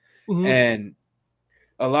me. Mm-hmm. And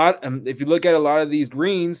a lot, if you look at a lot of these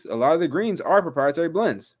greens, a lot of the greens are proprietary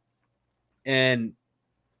blends. And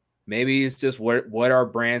maybe it's just what are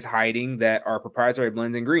brands hiding that are proprietary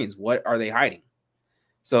blends and greens? What are they hiding?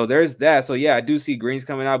 So there's that. So yeah, I do see greens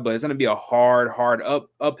coming out, but it's going to be a hard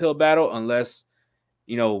uphill battle unless,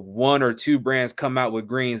 you know, one or two brands come out with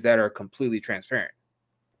greens that are completely transparent.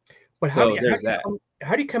 But how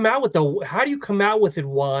do you come out with it,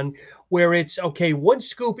 Juan, where it's okay, 1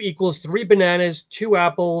 scoop equals 3 bananas, 2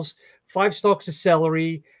 apples, 5 stalks of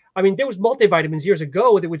celery. I mean, there was multivitamins years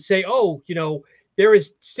ago that would say, oh, you know, there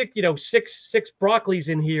is 6 broccolis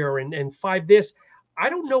in here and 5 this. I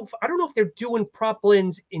don't know if they're doing prop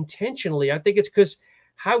blends intentionally. I think it's because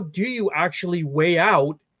how do you actually weigh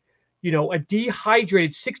out, you know,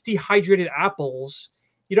 6 dehydrated apples?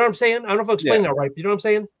 You know what I'm saying? I don't know if I'm explaining that right. You know what I'm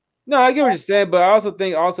saying? No, I get what you're saying, but I also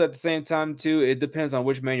think at the same time too, it depends on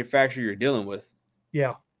which manufacturer you're dealing with.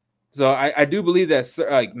 Yeah. So I do believe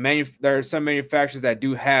that there are some manufacturers that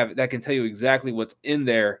can tell you exactly what's in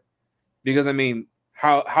there, because I mean,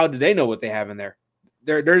 how do they know what they have in there?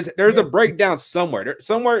 There's a breakdown somewhere.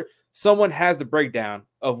 Someone has the breakdown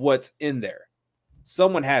of what's in there.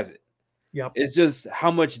 Someone has it. Yep. It's just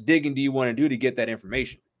how much digging do you want to do to get that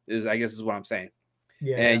information? I guess is what I'm saying.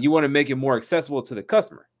 Yeah. And you want to make it more accessible to the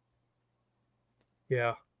customer.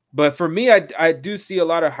 Yeah. But for me, I do see a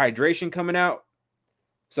lot of hydration coming out.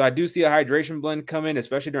 So I do see a hydration blend coming,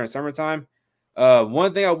 especially during summertime.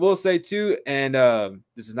 One thing I will say too, and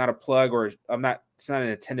this is not a plug it's not an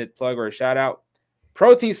intended plug or a shout out.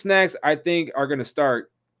 Protein snacks, I think, are going to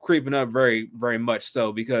start creeping up very, very much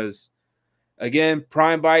so, because again,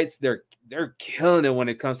 Prime Bites, they're killing it when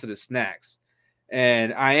it comes to the snacks.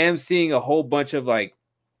 And I am seeing a whole bunch of like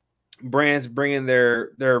brands bringing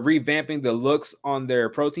they're revamping the looks on their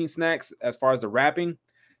protein snacks as far as the wrapping.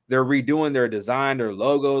 They're redoing their design, their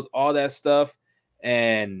logos, all that stuff.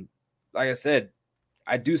 And like I said,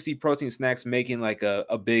 I do see protein snacks making like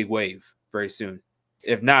a big wave very soon,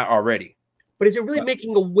 if not already. But is it really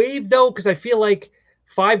making a wave though? Because I feel like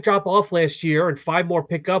 5 drop off last year and 5 more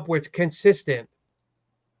pick up where it's consistent.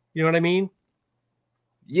 You know what I mean?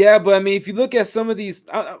 Yeah, but I mean, if you look at some of these,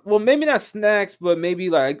 well, maybe not snacks, but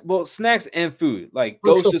maybe snacks and food. Like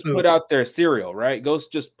Ghost just put out their cereal, right?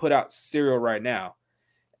 Ghost just put out cereal right now,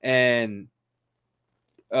 and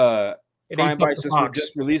Prime Bites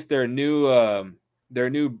just released their new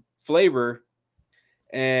flavor,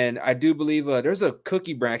 and I do believe there's a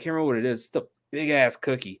cookie brand. I can't remember what it is. It's a big ass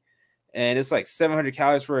cookie, and it's like 700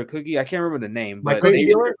 calories for a cookie. I can't remember the name. My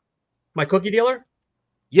cookie dealer.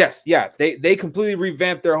 Yes, yeah, they completely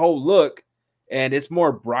revamped their whole look, and it's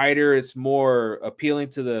more brighter, it's more appealing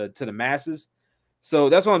to the masses. So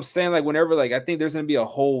that's what I'm saying. Like whenever, like I think there's gonna be a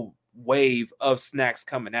whole wave of snacks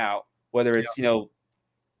coming out, whether it's you know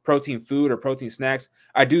protein food or protein snacks.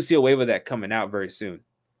 I do see a wave of that coming out very soon.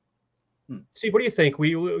 See, what do you think?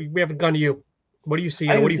 We haven't gone to you. What do you see?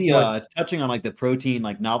 What do you feel? Touching on like the protein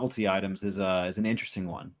like novelty items is an interesting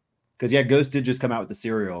one, because yeah, Ghost did just come out with the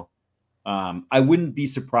cereal. I wouldn't be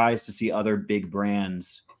surprised to see other big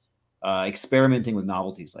brands experimenting with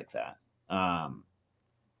novelties like that.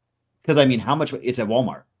 Because I mean, how much it's at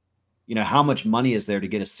Walmart, you know, how much money is there to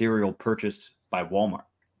get a cereal purchased by Walmart?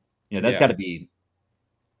 You know, that's got to be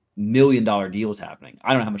 $1 million deals happening.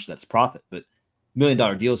 I don't know how much that's profit, but $1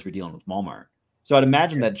 million deals if you're dealing with Walmart. So I'd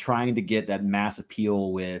imagine that trying to get that mass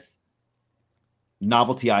appeal with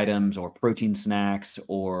novelty items or protein snacks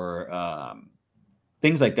or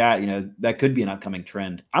things like that, you know, that could be an upcoming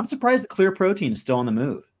trend. I'm surprised that clear protein is still on the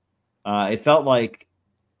move. It felt like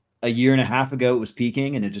a year and a half ago it was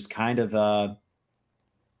peaking, and it just kind of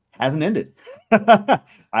hasn't ended.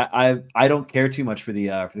 I don't care too much for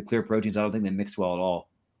the clear proteins. I don't think they mix well at all.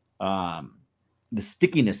 The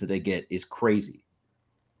stickiness that they get is crazy.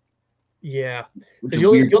 Yeah, the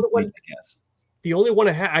only one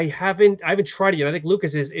I haven't tried it yet. I think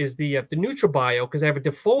Lucas is the NutriBio, because I have a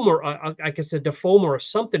defoamer, I guess a defoamer or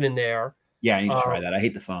something in there. Yeah, I need to try that. I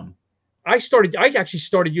hate the foam. I actually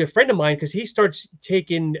started you, a friend of mine, because he starts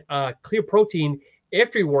taking clear protein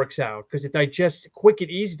after he works out because it digests quick and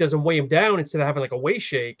easy, doesn't weigh him down instead of having like a whey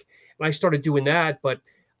shake. And I started doing that, but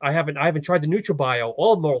I haven't tried the NutriBio,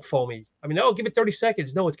 all moral foamy. I mean, oh, give it 30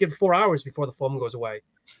 seconds. No, it's give it 4 hours before the foam goes away.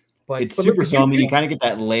 But it's super foamy. You kind of get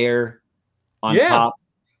that layer on top.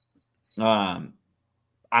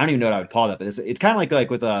 I don't even know what I would call that, but it's kind of like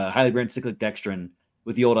with a highly branched cyclic dextrin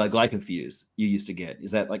with the old glycofuse you used to get.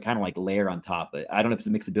 Is that like kind of like layer on top? But I don't know if it's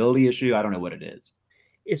a mixability issue. I don't know what it is.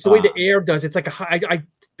 It's the way the air does. It's like I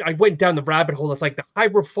went down the rabbit hole. It's like the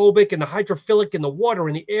hydrophobic and the hydrophilic and the water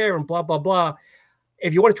and the air and blah, blah, blah.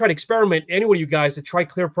 If you want to try to experiment, any one of you guys to try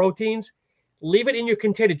clear proteins, leave it in your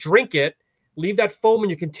container, drink it, leave that foam in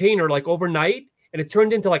your container like overnight, and it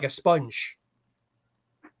turned into like a sponge.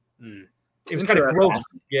 It was kind of gross.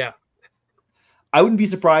 Yeah. I wouldn't be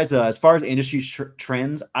surprised as far as industry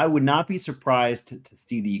trends. I would not be surprised to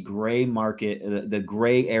see the gray market, the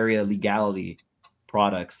gray area legality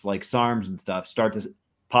products like SARMs and stuff start to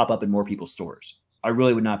pop up in more people's stores. I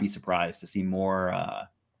really would not be surprised to see more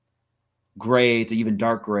gray to even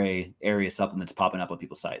dark gray area supplements popping up on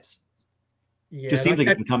people's sites. Yeah, just seems like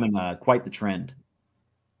it's becoming quite the trend.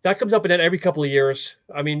 That comes up in that every couple of years.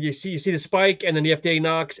 I mean, you see the spike, and then the FDA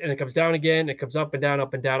knocks, and it comes down again. It comes up and down,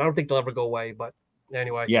 up and down. I don't think they'll ever go away, but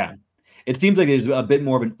anyway. Yeah, it seems like there's a bit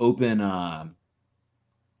more of an open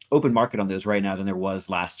market on those right now than there was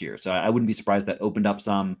last year. So I wouldn't be surprised if that opened up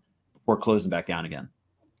some before closing back down again.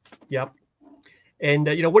 Yep. And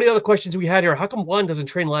what are the other questions we had here? How come Juan doesn't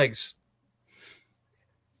train legs?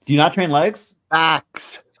 Do you not train legs?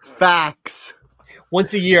 Facts.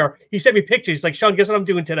 Once a year. He sent me pictures. He's like, Sean, guess what I'm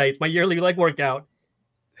doing today? It's my yearly leg workout.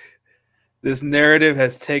 This narrative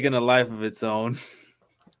has taken a life of its own.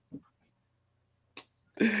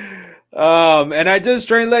 And I just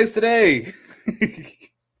trained legs today.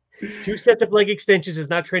 2 sets of leg extensions is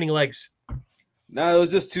not training legs. No, it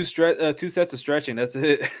was just 2 sets of stretching. That's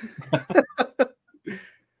it.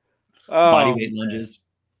 Body weight lunges.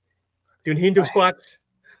 Doing Hindu squats.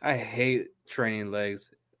 I hate training legs.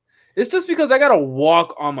 It's just because I got to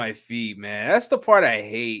walk on my feet, man. That's the part I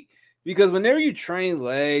hate. Because whenever you train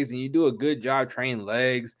legs and you do a good job training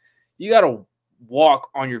legs, you got to walk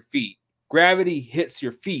on your feet. Gravity hits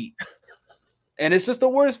your feet. And it's just the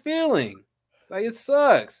worst feeling. Like, it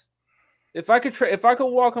sucks. If I could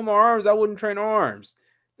walk on my arms, I wouldn't train arms.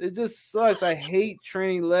 It just sucks. I hate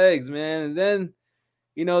training legs, man. And then,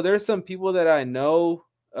 there's some people that I know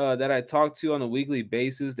that I talk to on a weekly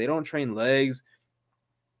basis. They don't train legs.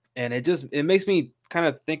 And it makes me kind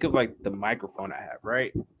of think of like the microphone I have,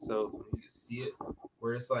 right? So you see it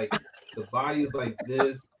where it's like the body is like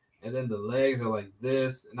this, and then the legs are like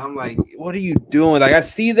this. And I'm like, what are you doing? Like, I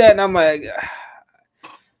see that and I'm like,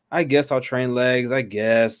 I guess I'll train legs. I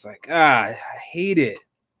guess. Like, I hate it.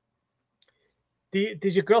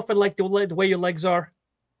 Does your girlfriend like the way your legs are?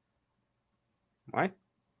 Why?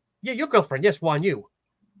 Yeah, your girlfriend. Yes, Juan, you.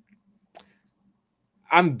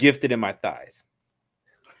 I'm gifted in my thighs.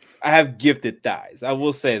 I have gifted thighs. I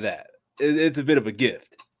will say that. It's a bit of a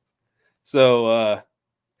gift. So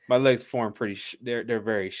my legs form they're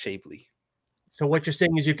very shapely. So what you're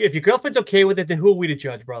saying is if your girlfriend's okay with it, then who are we to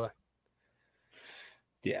judge, brother?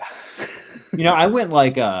 Yeah. I went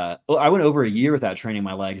over a year without training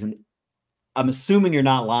my legs, and I'm assuming you're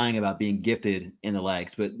not lying about being gifted in the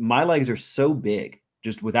legs, but my legs are so big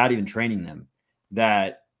just without even training them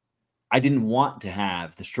that I didn't want to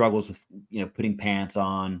have the struggles with, putting pants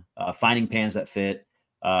on, finding pants that fit,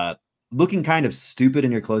 looking kind of stupid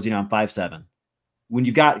in your clothes. I'm 5'7". When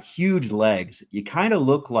you've got huge legs, you kind of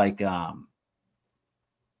look like, I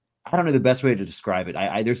don't know the best way to describe it.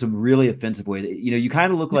 There's some really offensive way that, you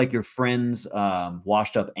kind of look like your friend's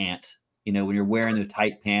washed up aunt, when you're wearing the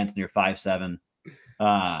tight pants and you're 5'7".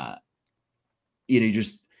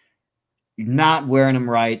 You're not wearing them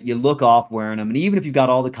right. You look off wearing them. And even if you've got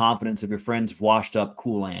all the confidence of your friend's washed up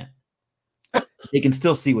cool aunt, they can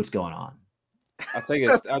still see what's going on. I'll take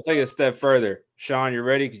it a step further. Sean, you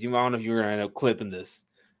ready? Because I don't know if you're going to end up clipping this.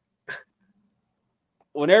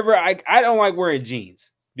 Whenever I don't like wearing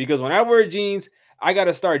jeans, because when I wear jeans, I got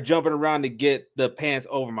to start jumping around to get the pants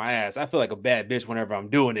over my ass. I feel like a bad bitch whenever I'm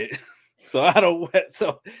doing it. So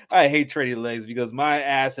I hate training legs because my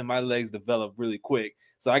ass and my legs develop really quick.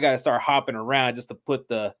 So I got to start hopping around just to put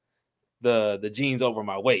the jeans over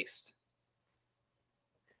my waist.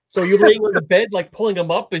 So you're laying on the bed, like pulling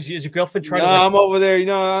them up? Is your girlfriend trying to? No, I'm over there. I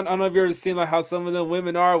don't know if you've ever seen like how some of the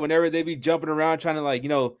women are whenever they be jumping around trying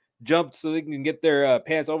to jump so they can get their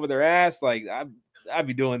pants over their ass. Like I'd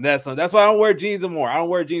be doing that. So that's why I don't wear jeans anymore. I'd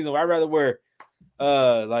rather wear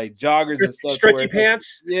like joggers and stuff. Stretchy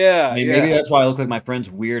pants. Like, yeah, I mean, yeah. maybe that's why I look like my friend's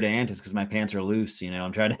weird aunt is because my pants are loose. You know,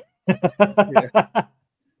 I'm trying to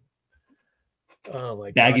Oh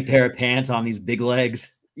my baggy God. pair of pants on these big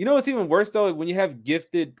legs. You know what's even worse though? When you have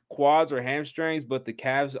gifted quads or hamstrings, but the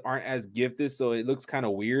calves aren't as gifted, so it looks kind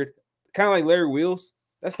of weird. Kind of like Larry Wheels.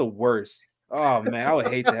 That's the worst. Oh man, I would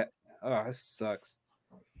hate that. Oh, that sucks.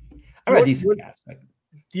 I got decent calves.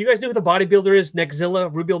 Do you guys know who the bodybuilder is?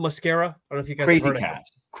 Nexzilla, Rubio Mascara. I don't know if you guys have heard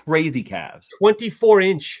calves. Crazy calves.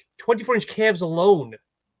 24-inch calves alone.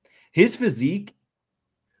 His physique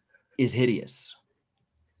is hideous.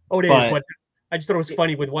 Oh, it is. But I just thought it was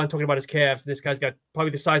funny with Juan talking about his calves. This guy's got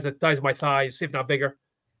probably the size of my thighs, if not bigger.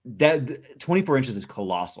 That 24 inches is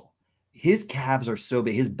colossal. His calves are so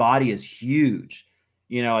big. His body is huge.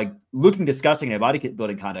 You know, like looking disgusting in a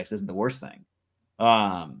bodybuilding context isn't the worst thing.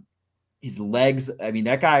 His legs, I mean,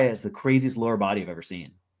 that guy has the craziest lower body I've ever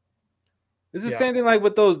seen. It's the same thing like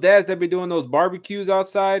with those dads that be doing those barbecues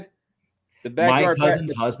outside. The backyard. My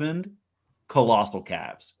cousin's husband, colossal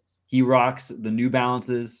calves. He rocks the New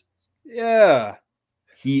Balances. Yeah.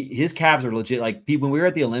 His calves are legit. Like people, when we were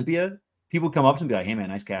at the Olympia, people come up to him and be like, "Hey man,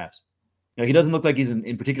 nice calves." You know, he doesn't look like he's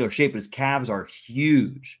in particular shape, but his calves are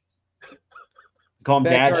huge. Call him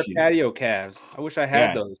dad shoes. Patio calves. I wish I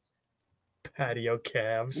had those. Patio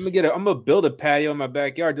calves. I'm gonna build a patio in my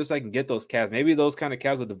backyard just so I can get those calves. Maybe those kind of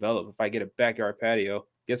calves will develop if I get a backyard patio.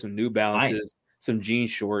 Get some New Balances, some jean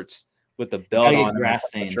shorts with the belt on. Grass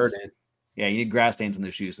stains. Yeah, you need grass stains on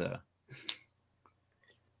those shoes though.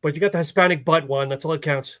 But you got the Hispanic butt one. That's all that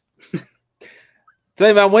counts. Tell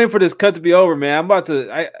you, man, I'm waiting for this cut to be over, man. I'm about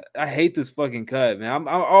to. I hate this fucking cut, man. I'm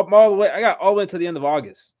all the way. I got all the way to the end of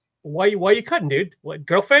August. Why are you cutting, dude? What,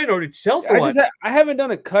 girlfriend or yourself? Or what? I haven't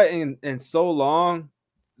done a cut in so long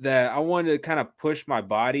that I wanted to kind of push my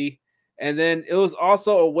body, and then it was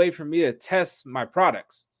also a way for me to test my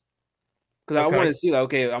products because I wanted to see like,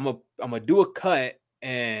 okay, I'm gonna do a cut,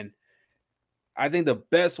 and I think the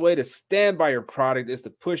best way to stand by your product is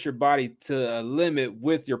to push your body to a limit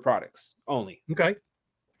with your products only. Okay.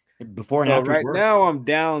 Before and after. Right now I'm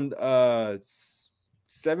down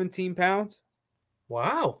 17 pounds.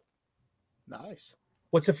 Wow. Nice.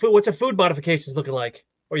 What's a food modifications looking like?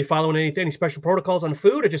 Are you following any special protocols on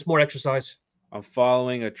food or just more exercise? I'm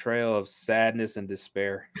following a trail of sadness and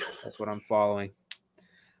despair. That's what I'm following.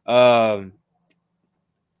 I'm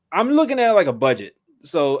looking at like a budget.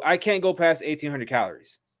 So I can't go past 1,800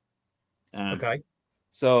 calories. Okay.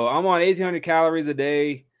 So I'm on 1,800 calories a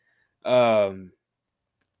day. 2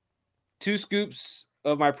 scoops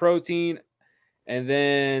of my protein. And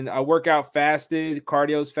then I work out fasted,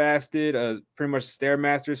 cardio's fasted, pretty much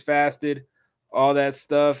Stairmaster's fasted, all that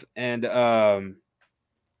stuff. And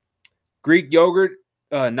Greek yogurt,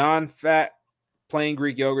 non-fat, plain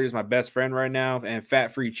Greek yogurt is my best friend right now, and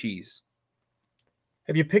fat-free cheese.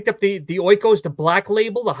 Have you picked up the Oikos, the black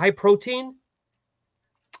label, the high protein?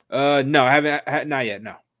 No, I haven't. Not yet.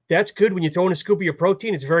 No. That's good when you throw in a scoop of your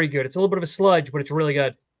protein. It's very good. It's a little bit of a sludge, but it's really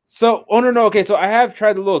good. So, no. Okay, so I have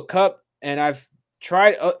tried the little cup, and I've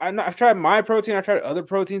tried my protein. I've tried other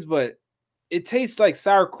proteins, but it tastes like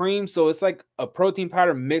sour cream. So it's like a protein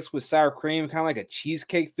powder mixed with sour cream, kind of like a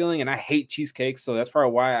cheesecake feeling. And I hate cheesecake, so that's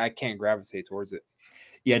probably why I can't gravitate towards it.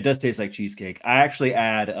 Yeah, it does taste like cheesecake. I actually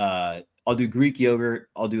add, I'll do Greek yogurt,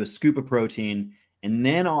 I'll do a scoop of protein, and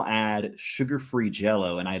then I'll add sugar-free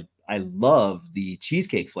Jell-O. And I love the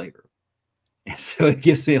cheesecake flavor. And so it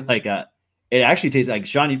gives me like it actually tastes like,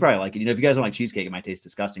 Sean, you probably like it. You know, if you guys don't like cheesecake, it might taste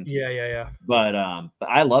disgusting to you. Yeah. But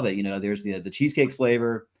I love it. You know, there's the cheesecake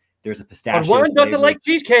flavor. There's a pistachio. But Juan doesn't like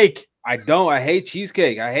cheesecake. I don't. I hate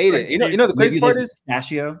cheesecake. I hate it. You know the crazy part is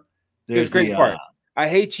pistachio. There's the crazy part. I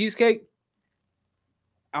hate cheesecake.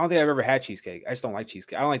 I don't think I've ever had cheesecake. I just don't like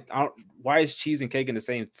cheesecake. Why is cheese and cake in the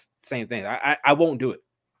same thing? I won't do it.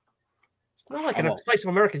 It's not like a slice of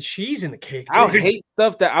American cheese in the cake. I hate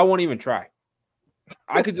stuff that I won't even try.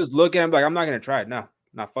 I could just look at it like, I'm not going to try it. No,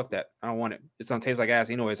 fuck that. I don't want it. It's going to taste like ass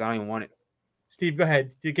anyways. I don't even want it. Steve, go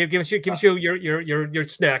ahead. Give us your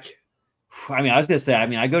snack. I mean, I was going to say,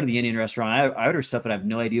 I go to the Indian restaurant. I order stuff, but I have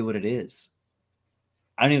no idea what it is.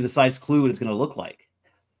 I don't even have the slightest clue what it's going to look like.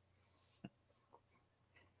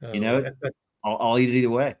 You know, I'll eat it either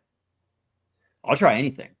way. I'll try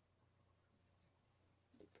anything.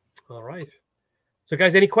 All right. So,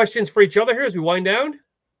 guys, any questions for each other here as we wind down?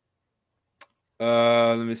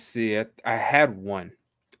 Let me see. I had one.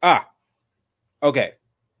 Okay.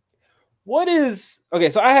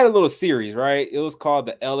 So I had a little series, right? It was called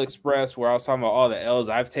the L Express, where I was talking about all the L's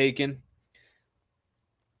I've taken.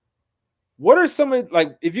 What are some of,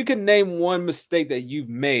 like, if you can name one mistake that you've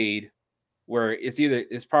made where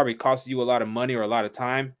it's probably costing you a lot of money or a lot of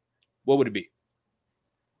time, what would it be?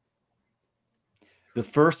 The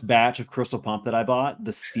first batch of Crystal Pump that I bought,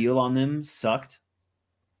 the seal on them sucked.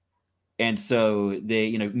 And so they,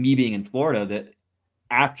 you know, me being in Florida, that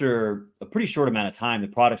after a pretty short amount of time, the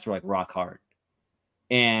products were like rock hard.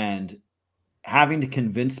 And having to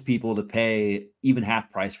convince people to pay even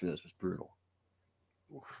half price for those was brutal.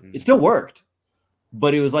 It still worked,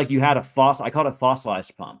 but it was like you had a I called it a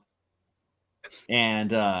fossilized pump.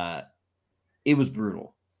 And it was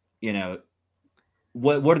brutal. You know,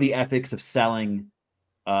 what are the ethics of selling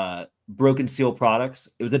broken seal products?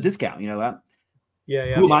 It was a discount, you know.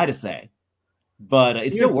 Who am I to say? But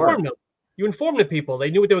it still worked. You informed the people; they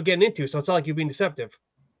knew what they were getting into, so it's not like you're being deceptive.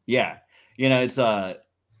 Yeah, you know, it's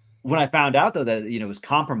when I found out though that, you know, it was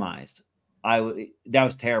compromised, that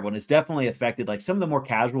was terrible, and it's definitely affected like some of the more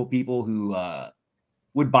casual people who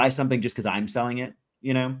would buy something just because I'm selling it.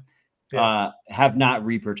 You know, have not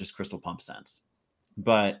repurchased Crystal Pump since.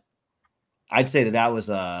 But I'd say that was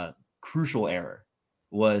a crucial error.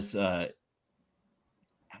 Was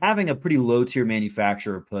having a pretty low tier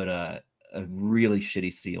manufacturer put a really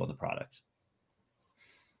shitty seal on the product.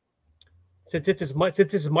 Since this is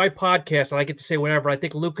my podcast and I get to say whatever, I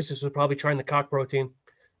think Lucas was probably trying the cock protein.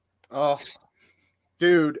 Oh,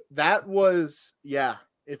 dude, that was, yeah.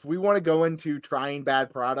 If we want to go into trying bad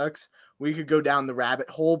products, we could go down the rabbit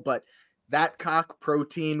hole, but that cock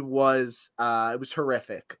protein was, it was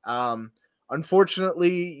horrific.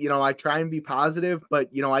 Unfortunately, you know, I try and be positive,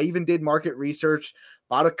 but, you know, I even did market research,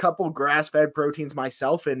 bought a couple grass-fed proteins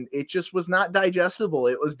myself, and it just was not digestible.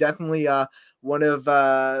 It was definitely one of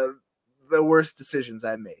the worst decisions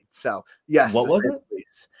I made. So, yes. What was it?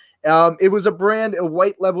 Please. It was a brand, a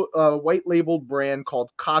white labeled brand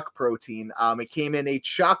called Cock Protein. It came in a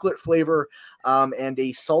chocolate flavor and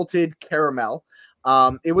a salted caramel.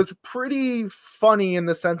 It was pretty funny in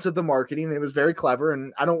the sense of the marketing. It was very clever,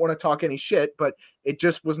 and I don't want to talk any shit, but it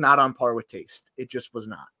just was not on par with taste. It just was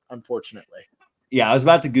not, unfortunately. Yeah, I was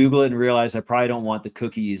about to Google it and realize I probably don't want the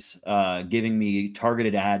cookies giving me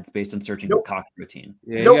targeted ads based on searching for cock protein.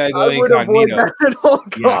 Yeah, you gotta go incognito.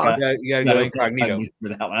 You gotta go incognito for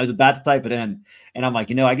that one. I was about to type it in, and I'm like,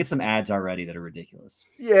 you know, I get some ads already that are ridiculous.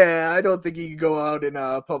 Yeah, I don't think you can go out in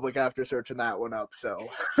public after searching that one up. So,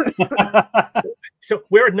 so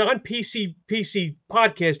we're a non-PC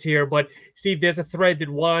podcast here, but Steve, there's a thread that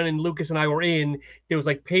Juan and Lucas and I were in. There was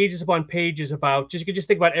like pages upon pages about you could just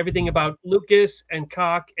think about everything about Lucas and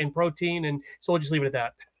cock and protein, and so we'll just leave it at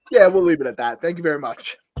that. Yeah, we'll leave it at that. Thank you very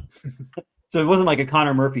much. So it wasn't like a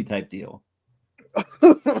Connor Murphy type deal. I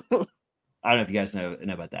don't know if you guys know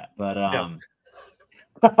about that, but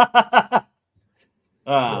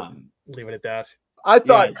leave it at that. I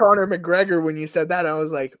thought Conor McGregor when you said that. I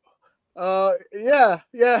was like, yeah.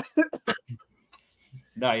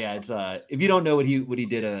 No, yeah, it's if you don't know what he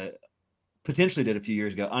did potentially did a few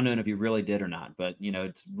years ago, I don't know if he really did or not, but you know,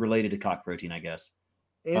 it's related to cock protein, I guess.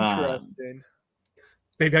 Interesting.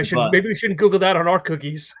 Maybe we shouldn't Google that on our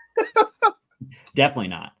cookies. Definitely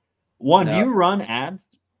not. Juan, do you run ads?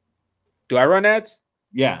 Do I run ads?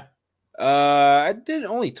 Yeah. I did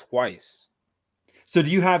only twice. So do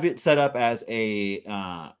you have it set up as a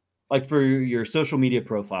like for your social media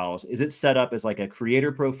profiles? Is it set up as like a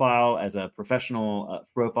creator profile, as a professional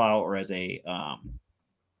profile, or as a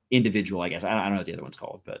individual? I guess I don't know what the other one's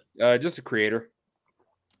called, but just a creator.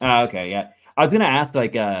 Okay, yeah. I was gonna ask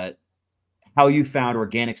like how you found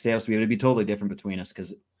organic sales to be able to be totally different between us,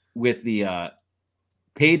 because with the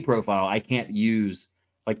paid profile, I can't use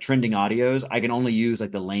like trending audios. I can only use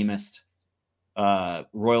like the lamest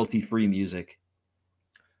royalty-free music.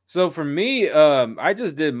 So for me, I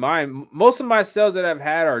just did mine. Most of my sales that I've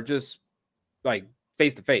had are just like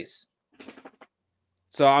face-to-face.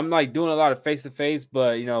 So I'm like doing a lot of face-to-face,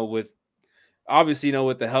 but you know, with obviously, you know,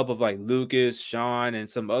 with the help of like Lucas, Sean, and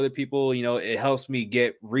some other people, you know, it helps me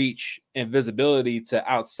get reach and visibility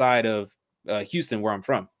to outside of Houston, where I'm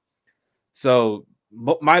from. So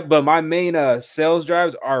my main sales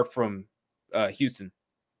drives are from Houston.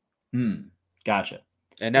 Gotcha.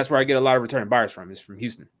 And that's where I get a lot of return buyers from, is from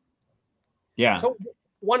Houston. Yeah. So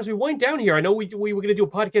as we wind down here, I know we were going to do a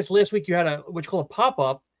podcast last week. You had what you call a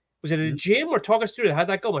pop-up. Was it at a gym, or talk us through it? How'd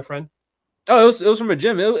that go, my friend? Oh, it was from a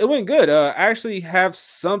gym. It went good. I actually have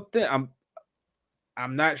something.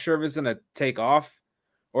 I'm not sure if it's gonna take off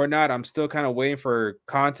or not. I'm still kind of waiting for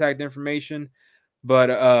contact information,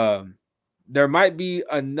 but there might be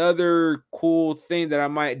another cool thing that I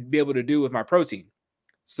might be able to do with my protein.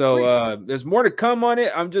 So there's more to come on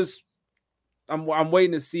it. I'm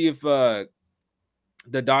waiting to see if the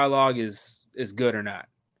dialogue is good or not.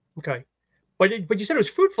 Okay. But you said it was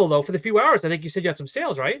fruitful though for the few hours. I think you said you had some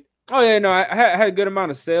sales, right? Oh yeah, no, I had a good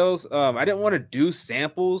amount of sales. I didn't want to do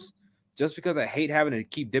samples just because I hate having to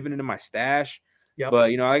keep dipping into my stash. Yeah.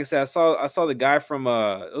 But like I said, I saw the guy from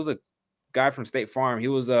it was a guy from State Farm. He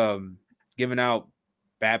was giving out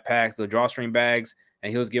backpacks, the drawstring bags,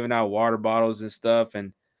 and he was giving out water bottles and stuff.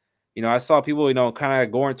 And I saw people, kind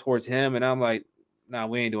of going towards him, and I'm like, nah,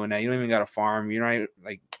 we ain't doing that. You don't even got a farm. You're not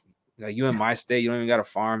like you in my state, you don't even got a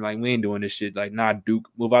farm. Like, we ain't doing this shit. Like, nah, Duke,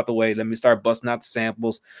 move out the way. Let me start busting out the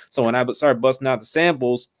samples. So when I started busting out the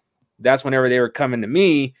samples, that's whenever they were coming to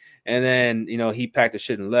me. And then, he packed the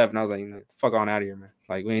shit and left. And I was like, fuck on out of here, man.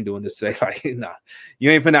 Like, we ain't doing this today. Like, nah, you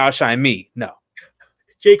ain't finna outshine me. No.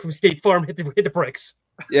 Jake from State Farm hit the bricks.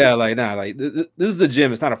 Yeah, like, nah, like, this is the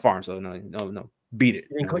gym. It's not a farm. So, no, beat it.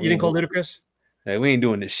 You didn't call Ludacris? Hey, we ain't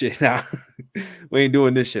doing this shit now. We ain't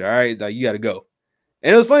doing this shit. All right. Like, you got to go.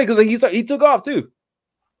 And it was funny because he took off too.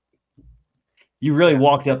 You really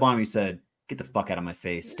walked up on him. He said, "Get the fuck out of my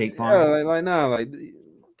face, State Farm." Yeah, like nah, like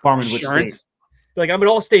farming which state? Like, I'm an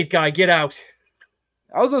all-state guy. Get out.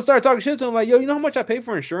 I was gonna start talking shit to him. Like, yo, you know how much I pay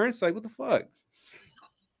for insurance? Like, what the fuck?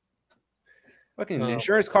 Fucking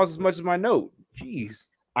insurance costs as much as my note. Jeez.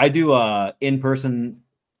 I do in-person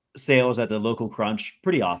sales at the local Crunch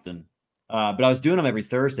pretty often, but I was doing them every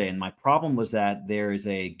Thursday, and my problem was that there is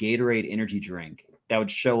a Gatorade energy drink that would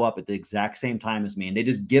show up at the exact same time as me, and they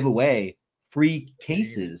just give away free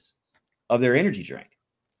cases of their energy drink.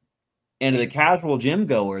 And to the casual gym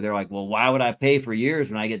goer, they're like, well, why would I pay for yours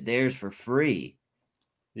when I get theirs for free?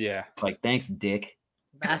 Yeah. Like, thanks, dick.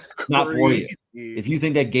 That's not for you. If you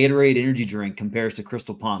think that Gatorade energy drink compares to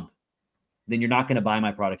Crystal Pump, then you're not going to buy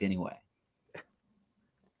my product anyway.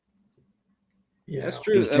 Yeah, that's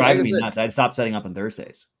true. It was driving me nuts. I'd stopped setting up on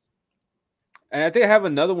Thursdays. And I think I have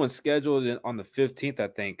another one scheduled on the 15th, I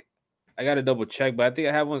think. I got to double check, but I think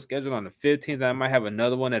I have one scheduled on the 15th. I might have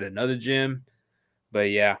another one at another gym.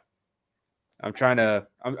 But yeah, I'm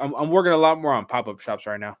working a lot more on pop-up shops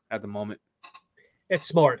right now at the moment. It's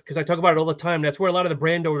smart because I talk about it all the time. That's where a lot of the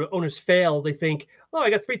brand owners fail. They think, oh, I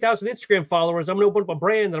got 3,000 Instagram followers. I'm going to open up a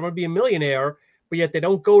brand and I'm going to be a millionaire. But yet they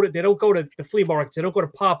don't go to the flea markets. They don't go to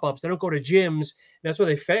pop-ups. They don't go to gyms. And that's where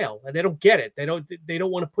they fail. And they don't get it. They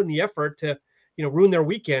don't want to put in the effort to, ruin their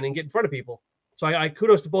weekend and get in front of people. So I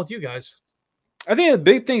kudos to both you guys. I think the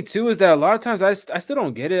big thing too is that a lot of times I still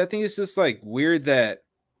don't get it. I think it's just like weird that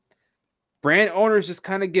brand owners just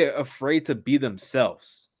kind of get afraid to be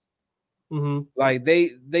themselves. Mm-hmm. Like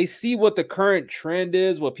they see what the current trend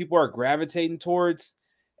is, what people are gravitating towards,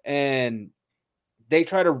 and they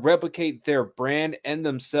try to replicate their brand and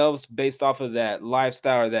themselves based off of that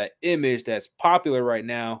lifestyle or that image that's popular right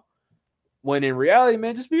now. When in reality,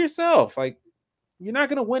 man, just be yourself. Like, you're not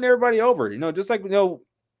going to win everybody over, just like,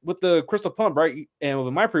 with the Crystal Pump, right? And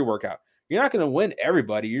with my pre-workout, you're not going to win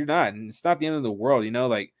everybody. You're not. And it's not the end of the world,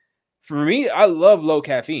 like for me, I love low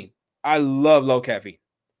caffeine. I love low caffeine.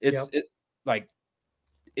 It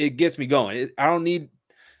gets me going. I'm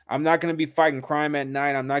not going to be fighting crime at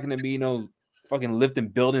night. I'm not going to be, fucking lifting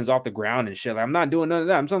buildings off the ground and shit. Like, I'm not doing none of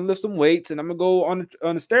that. I'm just going to lift some weights and I'm going to go on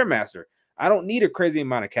a Stairmaster. I don't need a crazy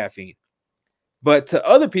amount of caffeine. But to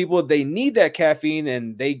other people, they need that caffeine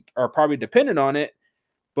and they are probably dependent on it.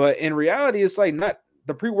 But in reality, it's like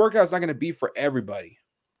the pre-workout is not going to be for everybody.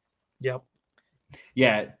 Yep.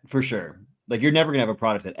 Yeah, for sure. Like, you're never going to have a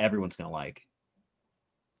product that everyone's going to like.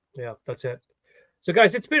 Yeah, that's it. So,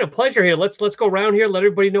 guys, it's been a pleasure here. Let's go around here. Let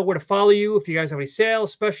everybody know where to follow you. If you guys have any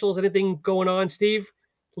sales, specials, anything going on, Steve,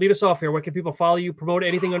 lead us off here. Where can people follow you? Promote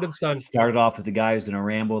anything under the sun. Started off with the guy who's going to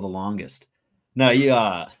ramble the longest.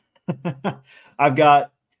 No,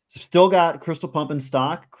 still got Crystal Pump in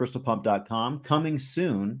stock, crystalpump.com. Coming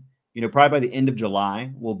soon, probably by the end of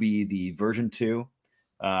July will be the version 2.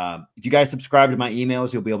 If you guys subscribe to my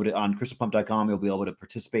emails, you'll be able to, on crystalpump.com, you'll be able to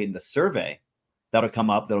participate in the survey. That'll come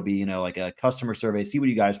up. That'll be, like a customer survey. See what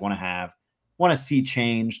you guys want to see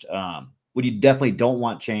changed. What you definitely don't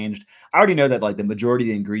want changed. I already know that like the majority of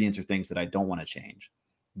the ingredients are things that I don't want to change,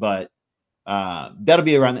 but that'll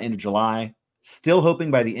be around the end of July. Still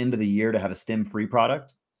hoping by the end of the year to have a stem-free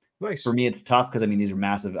product. Nice. For me, it's tough because these are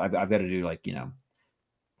massive. I've got to do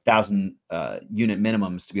 1,000 unit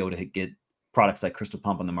minimums to be able to get products like Crystal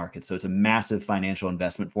Pump on the market. So it's a massive financial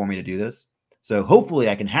investment for me to do this. So hopefully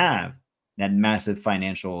I can have that massive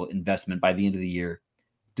financial investment by the end of the year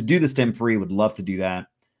to do the stem-free. Would love to do that.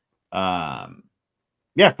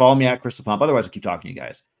 Yeah, follow me at Crystal Pump. Otherwise, I'll keep talking to you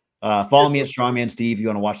guys. Follow me at Strongman Steve. If you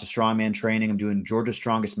want to watch the Strongman training, I'm doing Georgia's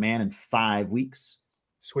Strongest Man in 5 weeks.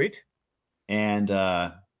 Sweet. And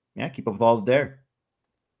keep up with all there.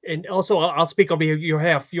 And also, I'll speak on your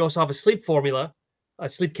behalf. You also have a sleep formula,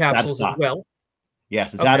 sleep capsules as well.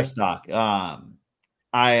 Yes, it's out of stock.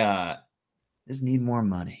 I just need more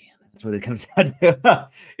money. That's what it comes down to.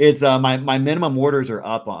 It's my minimum orders are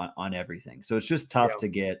up on everything, so it's just tough to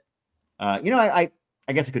get. I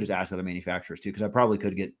guess I could just ask other manufacturers too, because I probably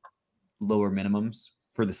could get lower minimums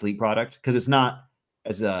for the sleep product because it's not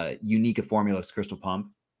as unique a formula as Crystal Pump.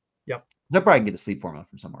 Yep. They'll probably get the sleep formula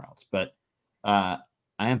from somewhere else, but I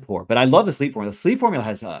am poor. But I love the sleep formula. The sleep formula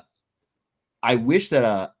has I wish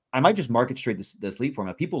that I might just market straight the sleep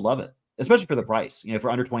formula. People love it, especially for the price. For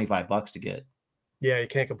under $25 to get. Yeah, you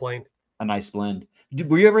can't complain. A nice blend.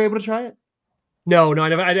 Were you ever able to try it? No, I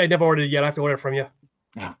never ordered it yet. I have to order it from you.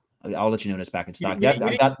 Yeah, I'll let you know when it's back in stock.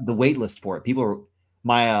 I've got the wait list for it. People are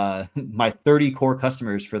my 30 core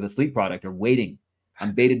customers for the sleep product are waiting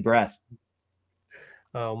on bated breath.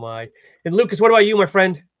 Oh my! And Lucas, what about you, my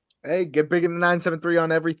friend? Hey, get big in the 973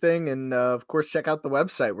 on everything, and of course, check out the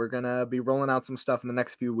website. We're gonna be rolling out some stuff in the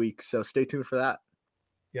next few weeks, so stay tuned for that.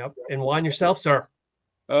 Yep. And Juan, yourself, sir.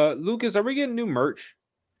 Lucas, are we getting new merch?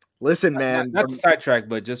 Listen, man, not to sidetrack,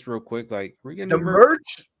 but just real quick, like we're getting the new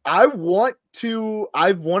merch. I've wanted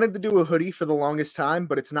to do a hoodie for the longest time,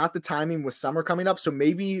 but it's not the timing with summer coming up. So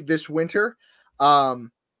maybe this winter. The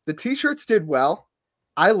t-shirts did well.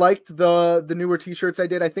 I liked the newer t-shirts I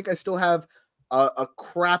did. I think I still have a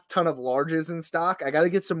crap ton of larges in stock. I got to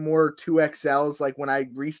get some more 2XLs like when I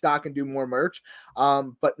restock and do more merch.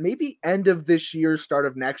 But maybe end of this year, start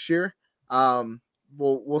of next year.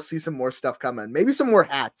 We'll see some more stuff coming. Maybe some more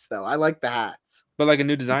hats though. I like the hats. But like a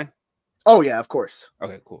new design? Oh yeah, of course.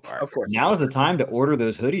 Okay, cool. All right. Of course. Now is the time to order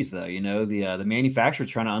those hoodies though. The manufacturer's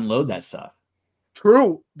trying to unload that stuff.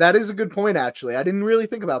 True. That is a good point, actually. I didn't really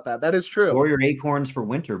think about that. That is true. Store your acorns for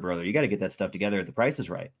winter, brother. You got to get that stuff together if the price is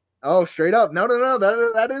right. Oh, straight up. No.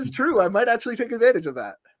 That is true. I might actually take advantage of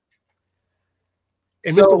that.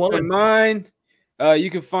 And so Mr. Juan, for mine,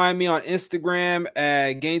 you can find me on Instagram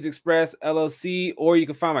at Gains Express LLC, or you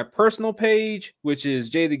can find my personal page, which is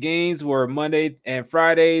Jay the Gains, where Monday and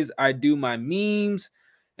Fridays I do my memes.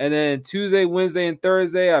 And then Tuesday, Wednesday, and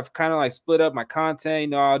Thursday, I've kind of like split up my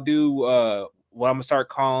content. I'll do what I'm gonna start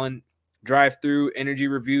calling drive-through energy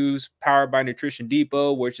reviews powered by Nutrition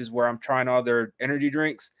Depot, which is where I'm trying all their energy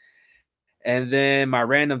drinks. And then my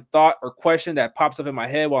random thought or question that pops up in my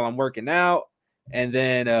head while I'm working out. And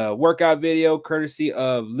then a workout video courtesy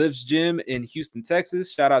of Liv's Gym in Houston,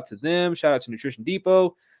 Texas. Shout out to them. Shout out to Nutrition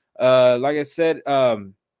Depot. Like I said,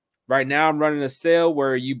 right now I'm running a sale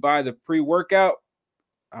where you buy the pre-workout.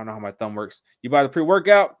 I don't know how my thumb works. You buy the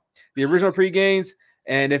pre-workout, the original pre-gains,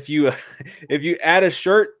 and if you add a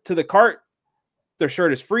shirt to the cart, the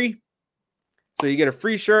shirt is free. So you get a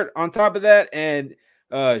free shirt on top of that. And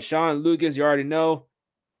Sean, Lucas, you already know,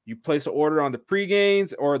 you place an order on the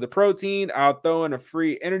pre-gains or the protein, I'll throw in a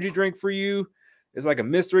free energy drink for you. It's like a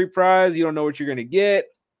mystery prize. You don't know what you're going to get.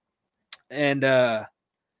 And yeah,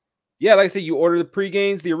 like I said, you order the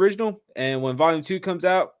pre-gains, the original, and when volume 2 comes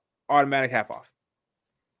out, automatic half off.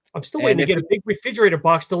 I'm still waiting to get a big refrigerator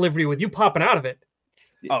box delivery with you popping out of it.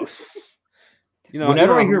 Oh,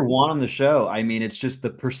 whenever I hear Juan on the show, I mean, it's just the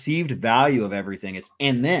perceived value of everything.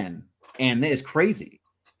 And then it's crazy.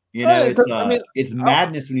 It's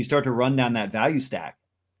madness when you start to run down that value stack.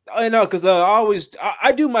 I know, because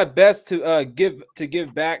I do my best to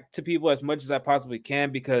give back to people as much as I possibly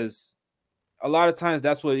can, because a lot of times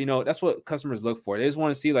that's what customers look for. They just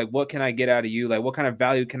want to see, like, what can I get out of you? Like, what kind of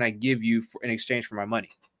value can I give you in exchange for my money?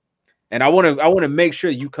 And I want to make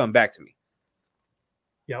sure you come back to me.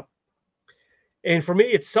 Yep. And for me,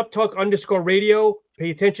 it's Supptalk_radio. Pay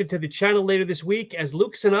attention to the channel later this week, as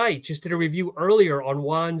Lucas and I just did a review earlier on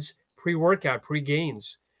Juan's pre-workout,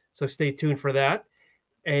 pre-gains. So stay tuned for that.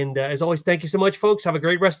 And as always, thank you so much, folks. Have a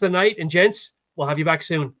great rest of the night. And gents, we'll have you back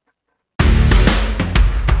soon.